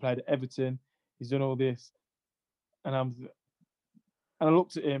 He's played at Everton. He's done all this. And I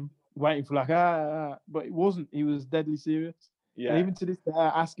looked at him, waiting for but it wasn't. He was deadly serious. Yeah. And even to this day,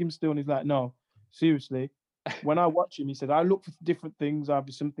 I ask him still, and he's like, "No, seriously, when I watch him, he said, I look for different things. I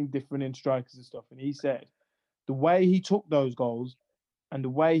have something different in strikers and stuff. And he said, the way he took those goals and the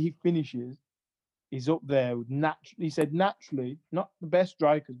way he finishes is up there with natural. He said, naturally, not the best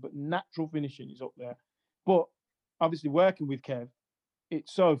strikers, but natural finishing is up there. But obviously, working with Kev,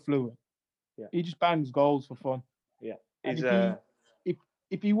 it's so fluid. Yeah. He just bangs goals for fun. Yeah. And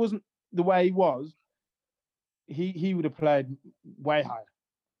if he wasn't the way he was, he would have played way higher.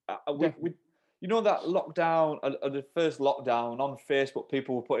 You know that lockdown, the first lockdown on Facebook,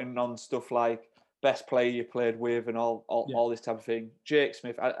 people were putting on stuff like best player you played with and all this type of thing. Jake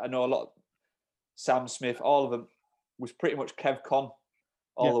Smith, I know a lot. Sam Smith, all of them was pretty much Kev Con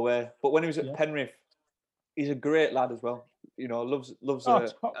all the way. But when he was at Penrith, he's a great lad as well. You know, loves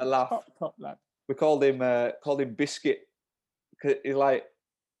a laugh. Top lad. We called him Biscuit.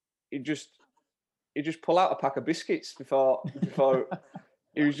 He just pull out a pack of biscuits before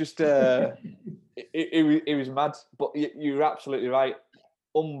he was just he was mad. But you're absolutely right.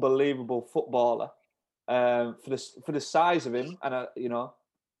 Unbelievable footballer for the size of him, and I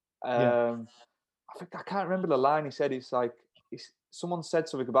can't remember the line he said. It's like someone said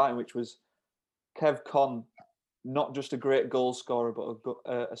something about him, which was Kev Con, not just a great goal scorer, but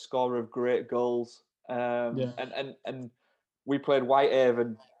a scorer of great goals. And we played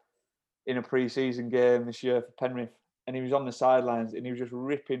Whitehaven in a pre-season game this year for Penrith, and he was on the sidelines and he was just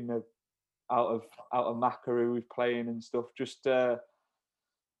ripping out of Macca who was playing and stuff. Just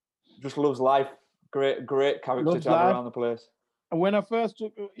loves life. Great character Loves to have life. around the place. And when I first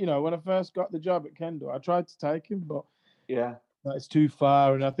got the job at Kendall, I tried to take him, but it's too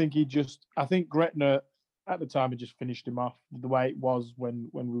far. And I think Gretna at the time had just finished him off the way it was when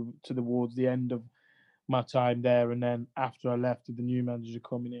we were towards the end of my time there, and then after I left with the new manager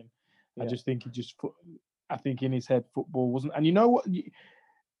coming in, I just think I think in his head football wasn't. And you know what? The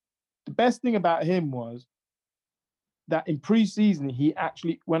best thing about him was that in pre-season, he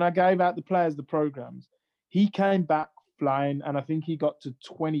actually, when I gave out the players the programs, he came back flying, and I think he got to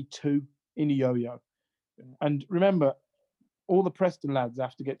 22 in a yo-yo. And remember, all the Preston lads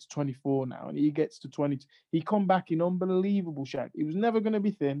have to get to 24 now, and he gets to 22. He come back in unbelievable shape. He was never going to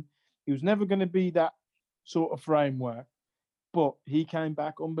be thin. He was never going to be that sort of framework, but he came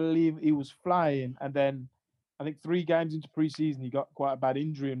back unbelievable. He was flying, and then I think 3 games into pre-season, he got quite a bad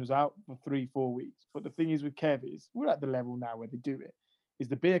injury and was out for 3-4 weeks. But the thing is with Kev is, we're at the level now where they do it, is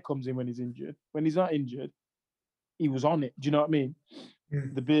the beer comes in when he's injured. When he's not injured, he was on it. Do you know what I mean?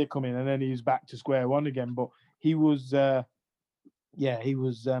 Mm. The beer come in, and then he was back to square one again. But he was, he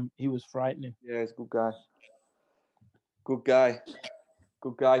was frightening. Yeah, he's a good guy. Good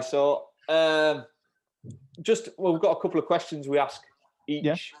guy. So, we've got a couple of questions we ask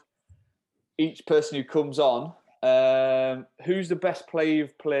each person who comes on. Who's the best player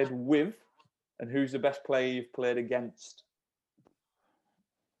you've played with, and who's the best player you've played against?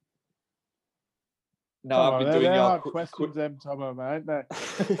 No, I've been doing your questions, Tomo, man, aren't they?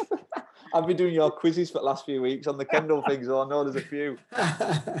 I've been doing your quizzes for the last few weeks on the Kendall thing, so I know there's a few.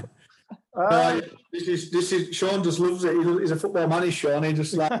 This is Sean just loves it. He's a football man, is Sean. He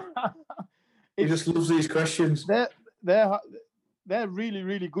just he just loves these questions. They're really,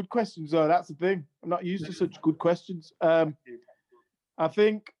 really good questions, though. That's the thing. I'm not used to such good questions. I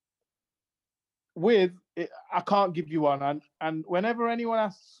think I can't give you one. And whenever anyone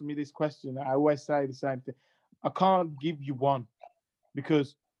asks me this question, I always say the same thing. I can't give you one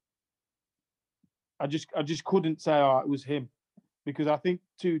because I just couldn't say, it was him. Because I think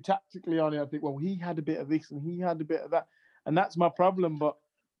too tactically on it, I think, well, he had a bit of this and he had a bit of that. And that's my problem. But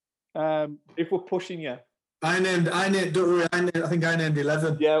if we're pushing you. I named 11.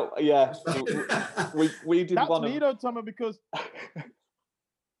 Yeah. we did that's one. That's me though, Tomo, because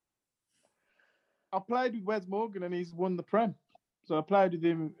I played with Wes Morgan and he's won the Prem. So I played with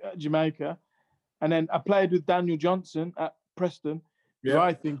him at Jamaica. And then I played with Daniel Johnson at Preston, who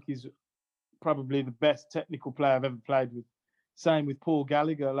I think is probably the best technical player I've ever played with. Same with Paul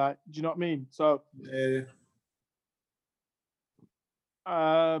Gallagher. Like, do you know what I mean? So,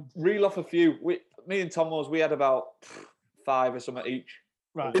 reel off a few. Me and Tom we had about 5 or something each.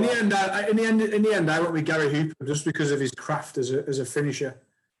 Right. In the end, I went with Gary Hooper just because of his craft as a finisher.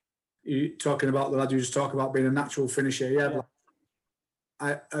 You talking about the lad you just talk about being a natural finisher. Yeah.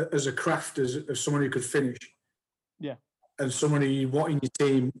 As a craft, as someone who could finish. Yeah. And someone who you want in your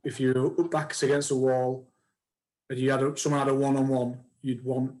team, if you're up backs against a wall, and you had someone had a one-on-one, you'd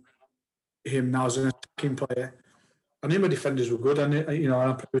want him now as an attacking player. I knew my defenders were good, and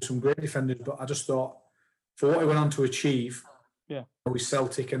I played with some great defenders. But I just thought, for what he went on to achieve, with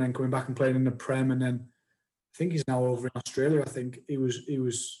Celtic, and then coming back and playing in the Prem, and then I think he's now over in Australia. I think he was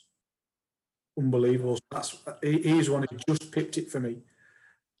unbelievable. He's one who just picked it for me.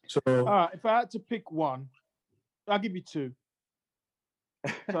 So, all right, if I had to pick one, I'll give you two.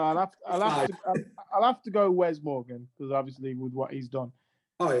 So I'll have to go Wes Morgan because obviously with what he's done.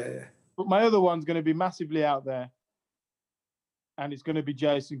 Oh yeah. But my other one's going to be massively out there, and it's going to be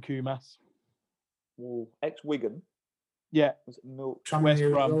Jason Kumas. Ex-Wigan. Yeah. West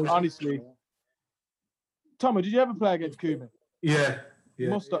Brom. Honestly, Tomo, did you ever play against Kuman? Yeah.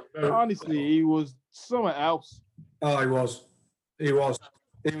 Must have. Honestly, he was somewhere else. Oh, he was. He was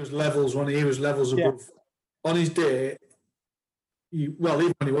levels when he was levels above. On his day, even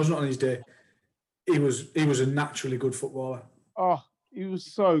when he wasn't on his day, he was a naturally good footballer. Oh, he was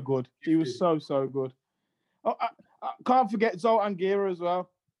so good. He was so good. Oh, I can't forget Zoltan Gira as well.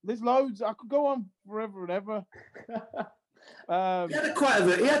 There's loads. I could go on forever and ever. He had quite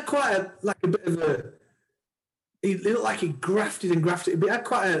a bit of a. He looked like he grafted, but he had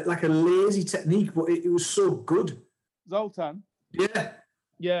quite a lazy technique, but it was so good. Zoltan.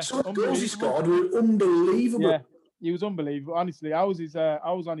 Yeah. Some of the goals he scored were unbelievable. Yeah, he was unbelievable. Honestly, I was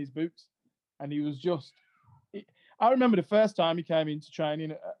on his boots, and he was just. I remember the first time he came into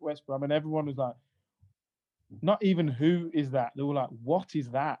training at West Brom, and everyone was like, "Not even who is that?" They were like, "What is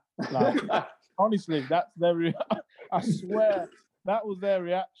that?" Like, honestly, that's their. I swear. That was their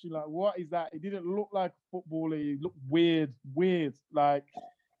reaction. Like, what is that? He didn't look like a footballer. He looked weird. Like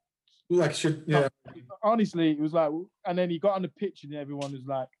yeah. Honestly, it was like, and then he got on the pitch, and everyone was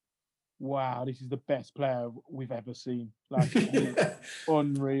like, "Wow, this is the best player we've ever seen." Like,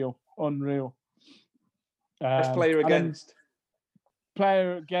 unreal. Best player against.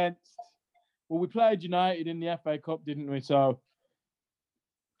 Well, we played United in the FA Cup, didn't we? So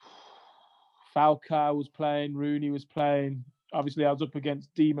Falcao was playing, Rooney was playing. Obviously, I was up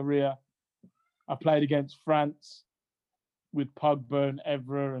against Di Maria. I played against France with Pogba and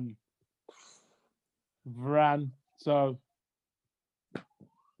Evra and Varane. So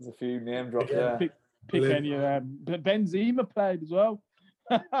there's a few name drops there. Pick any of them. But Benzema played as well.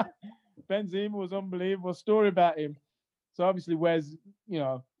 Benzema was unbelievable. Story about him. So obviously, Wes,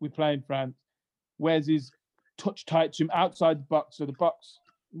 we play in France. Wes is touch tight to him outside the box. So the box,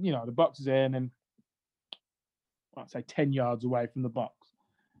 the box is in, and I'd say 10 yards away from the box.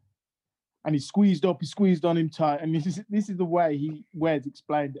 And he squeezed on him tight. And this is the way Wes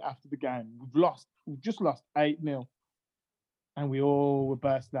explained it after the game. We've just lost 8-0. And we all were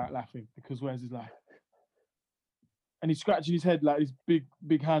bursting out laughing because Wes is like, and he's scratching his head like his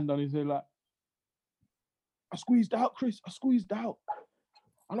big hand on his head, like, I squeezed out, Chris. I squeezed out.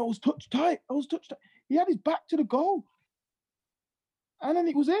 And I was touched tight. He had his back to the goal. And then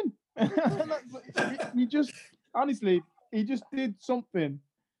it was in. Honestly, he just did something.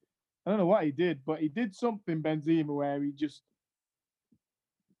 I don't know what he did, but he did something, Benzema, where he just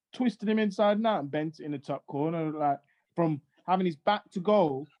twisted him inside and out and bent it in the top corner. Like, from having his back to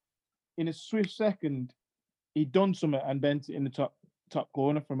goal, in a swift second, he'd done something and bent it in the top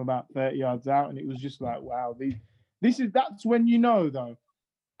corner from about 30 yards out. And it was just like, wow, that's when you know, though.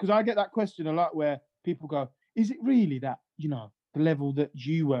 Because I get that question a lot where people go, is it really that, the level that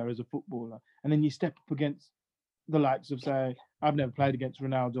you were as a footballer? And then you step up against the likes of, say, I've never played against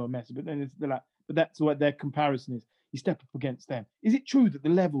Ronaldo or Messi, but then they're like, but that's what their comparison is. You step up against them. Is it true that the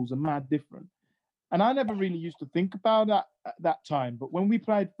levels are mad different? And I never really used to think about that at that time. But when we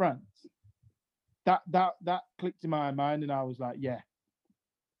played France, that clicked in my mind, and I was like, yeah,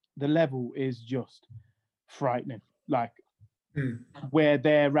 the level is just frightening. Like, where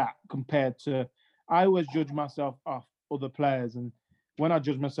they're at compared to, I always judge myself off other players, and when I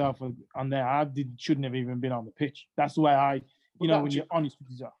judge myself on there, shouldn't have even been on the pitch. That's the way when you're honest with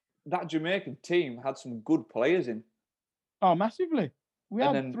yourself. That Jamaican team had some good players in. Oh, massively. We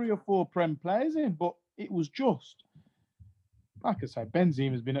had 3 or 4 Prem players in, but it was just, like I say,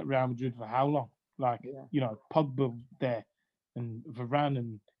 Benzema's been at Real Madrid for how long? Like, Pogba there, and Varane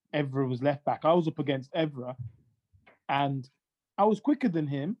and Evra was left back. I was up against Evra, and I was quicker than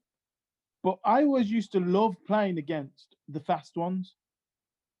him, but I always used to love playing against the fast ones,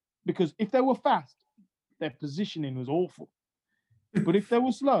 because if they were fast, their positioning was awful. But if they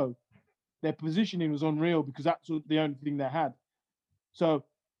were slow, their positioning was unreal, because that's the only thing they had. So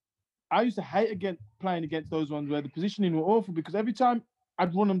I used to hate playing against those ones where the positioning were awful, because every time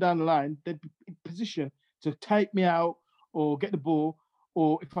I'd run them down the line, they'd be in position to take me out or get the ball,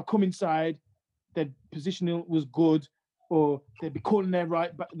 or if I come inside, their positioning was good, or they'd be calling their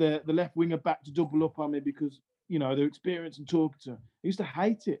the left winger back to double up on me because they're experienced and talking to. I used to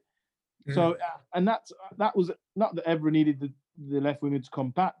hate it. So, and that was not that Evra needed the left winger to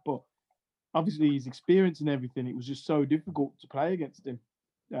come back, but obviously his experience and everything, it was just so difficult to play against him.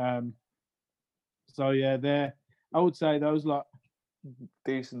 So yeah, I would say those like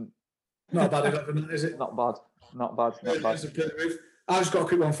decent. Not bad 11, is it? Not bad. I've just got a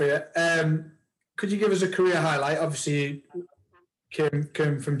quick one for you. Could you give us a career highlight? Obviously, you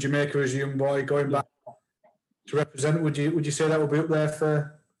came from Jamaica as a young boy, going back to represent. Would you say that would be up there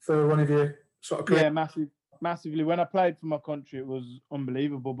for one of your sort of career? Yeah, massively. When I played for my country, it was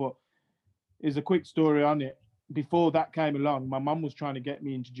unbelievable. But there's a quick story on it. Before that came along, my mum was trying to get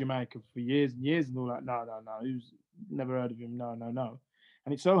me into Jamaica for years and years, and all like, no. Who's never heard of him? No.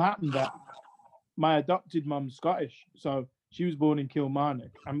 And it so happened that my adopted mum's Scottish, so she was born in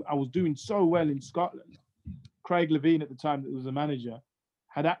Kilmarnock, and I was doing so well in Scotland. Craig Levine at the time, that was the manager,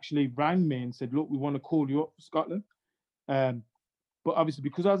 had actually rang me and said, "Look, we want to call you up for Scotland." But obviously,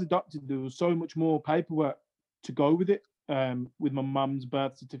 because I was adopted, there was so much more paperwork to go with it, with my mum's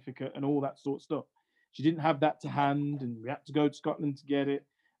birth certificate and all that sort of stuff. She didn't have that to hand, and we had to go to Scotland to get it.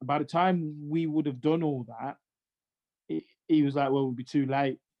 And by the time we would have done all that, he was like, "Well, we'll be too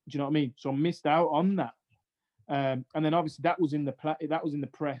late." Do you know what I mean? So I missed out on that. And then obviously that was in the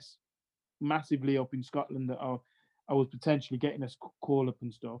press massively up in Scotland, that I was potentially getting a call up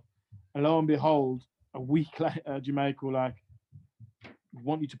and stuff. And lo and behold, a week later, Jamaica were like, "We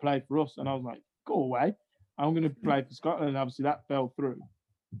want you to play for us." And I was like, "Go away. I'm going to play for Scotland." And obviously that fell through.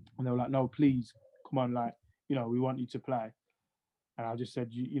 And they were like, "No, please, come on, like, we want you to play." And I just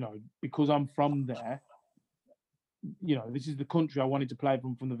said, because I'm from there, this is the country I wanted to play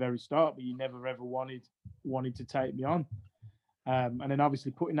from the very start, but you never ever wanted to take me on. And then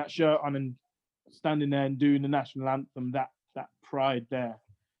obviously putting that shirt on and standing there and doing the national anthem, that pride there.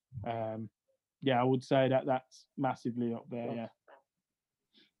 I would say that's massively up there.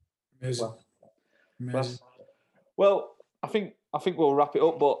 Yeah. Amazing. Well, I think we'll wrap it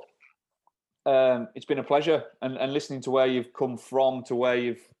up, but it's been a pleasure, and listening to where you've come from to where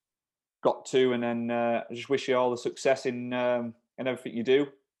you've got to, and then I just wish you all the success in everything you do.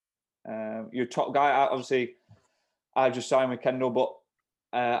 You're a top guy. Obviously, I just signed with Kendal, but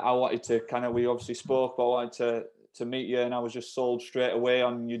I wanted to we obviously spoke, but I wanted to meet you, and I was just sold straight away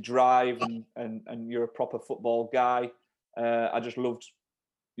on your drive, and you're a proper football guy. I just loved,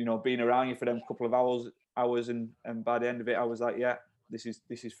 being around you for them couple of hours, and by the end of it, I was like, yeah, this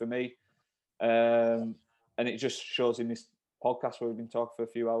is for me. And it just shows in this podcast where we've been talking for a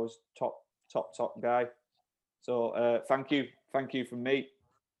few hours. Top guy. So thank you from me.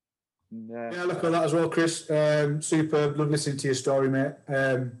 And, yeah, look at that as well, Chris. Superb. Love listening to your story, mate.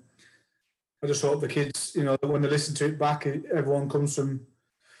 I just hope the kids, when they listen to it back, everyone comes from,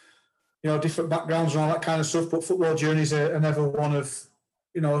 different backgrounds and all that kind of stuff. But football journeys are never one of,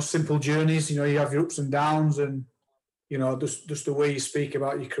 simple journeys. You have your ups and downs, and just the way you speak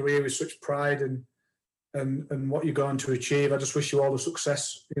about your career with such pride and what you're going to achieve. I just wish you all the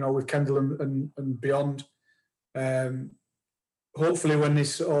success, with Kendal and beyond. Hopefully when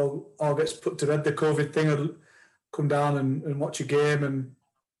this all gets put to bed, the COVID thing, I'll come down and watch a game and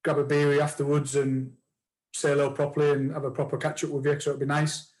grab a beer afterwards and say hello properly and have a proper catch up with you, so it'd be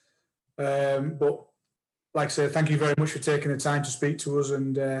nice. But like I say, thank you very much for taking the time to speak to us,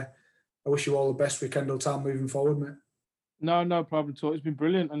 and I wish you all the best with Kendal Town moving forward, mate. No problem at all. It's been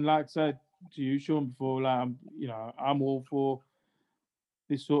brilliant, and like I said to you, Sean, before, like, I'm all for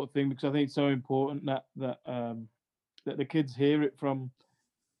this sort of thing, because I think it's so important that the kids hear it from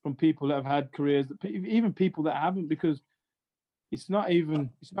people that have had careers, that even people that haven't, because it's not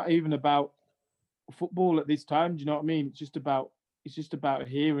even about football at this time. Do you know what I mean? It's just about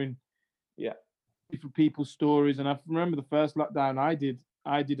hearing different people's stories. And I remember the first lockdown I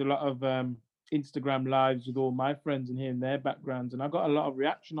did a lot of Instagram lives with all my friends and hearing their backgrounds, and I got a lot of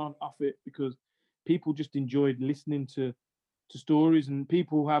reaction off it, because people just enjoyed listening to stories, and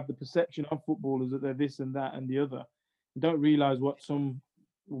people have the perception of footballers that they're this and that and the other, and don't realize what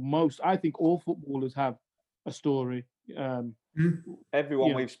I think all footballers have a story.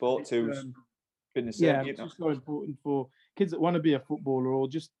 Everyone we've spoke to's been the same. Yeah, it's just so important for kids that want to be a footballer, or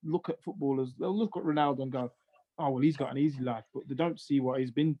just look at footballers. They'll look at Ronaldo and go, "Oh, well, he's got an easy life," but they don't see what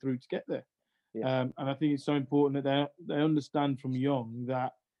he's been through to get there. Yeah. And I think it's so important that they understand from young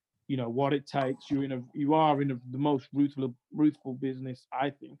that, what it takes. You are in the most ruthless business,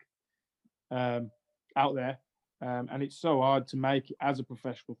 I think, out there, and it's so hard to make it as a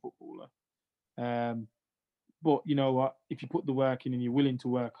professional footballer. But you know what? If you put the work in and you're willing to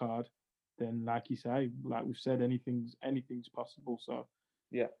work hard, then, like you say, like we've said, anything's possible. So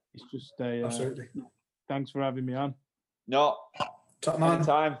yeah, it's just absolutely. Thanks for having me on. No, top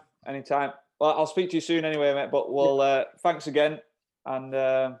man. Anytime. Well, I'll speak to you soon anyway, mate. But we'll thanks again, and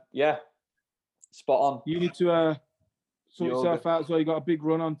spot on. You need to sort yourself out. So you got a big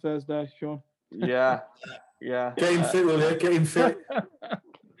run on Thursday, Sean. Yeah. Get him fit, will you? Get him fit.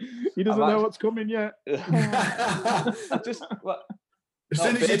 He doesn't know what's coming yet. I just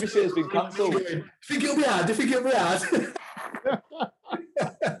babysitter's been cancelled. Think it'll be hard? Do you think it'll be hard?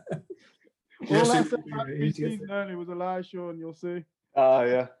 All I said about pre-season earlier was a lie, Sean. You'll see. Oh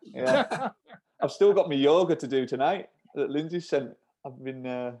yeah. I've still got my yoga to do tonight that Lindsay sent. I've been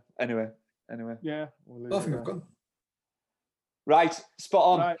anyway. Yeah. I think I've gone. Right, spot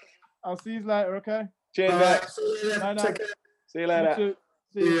on. Right. I'll see you later. Okay. Cheers, All right. mate. See you later. Bye now. Take care. See you later. You too.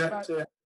 See you. Bye. See ya.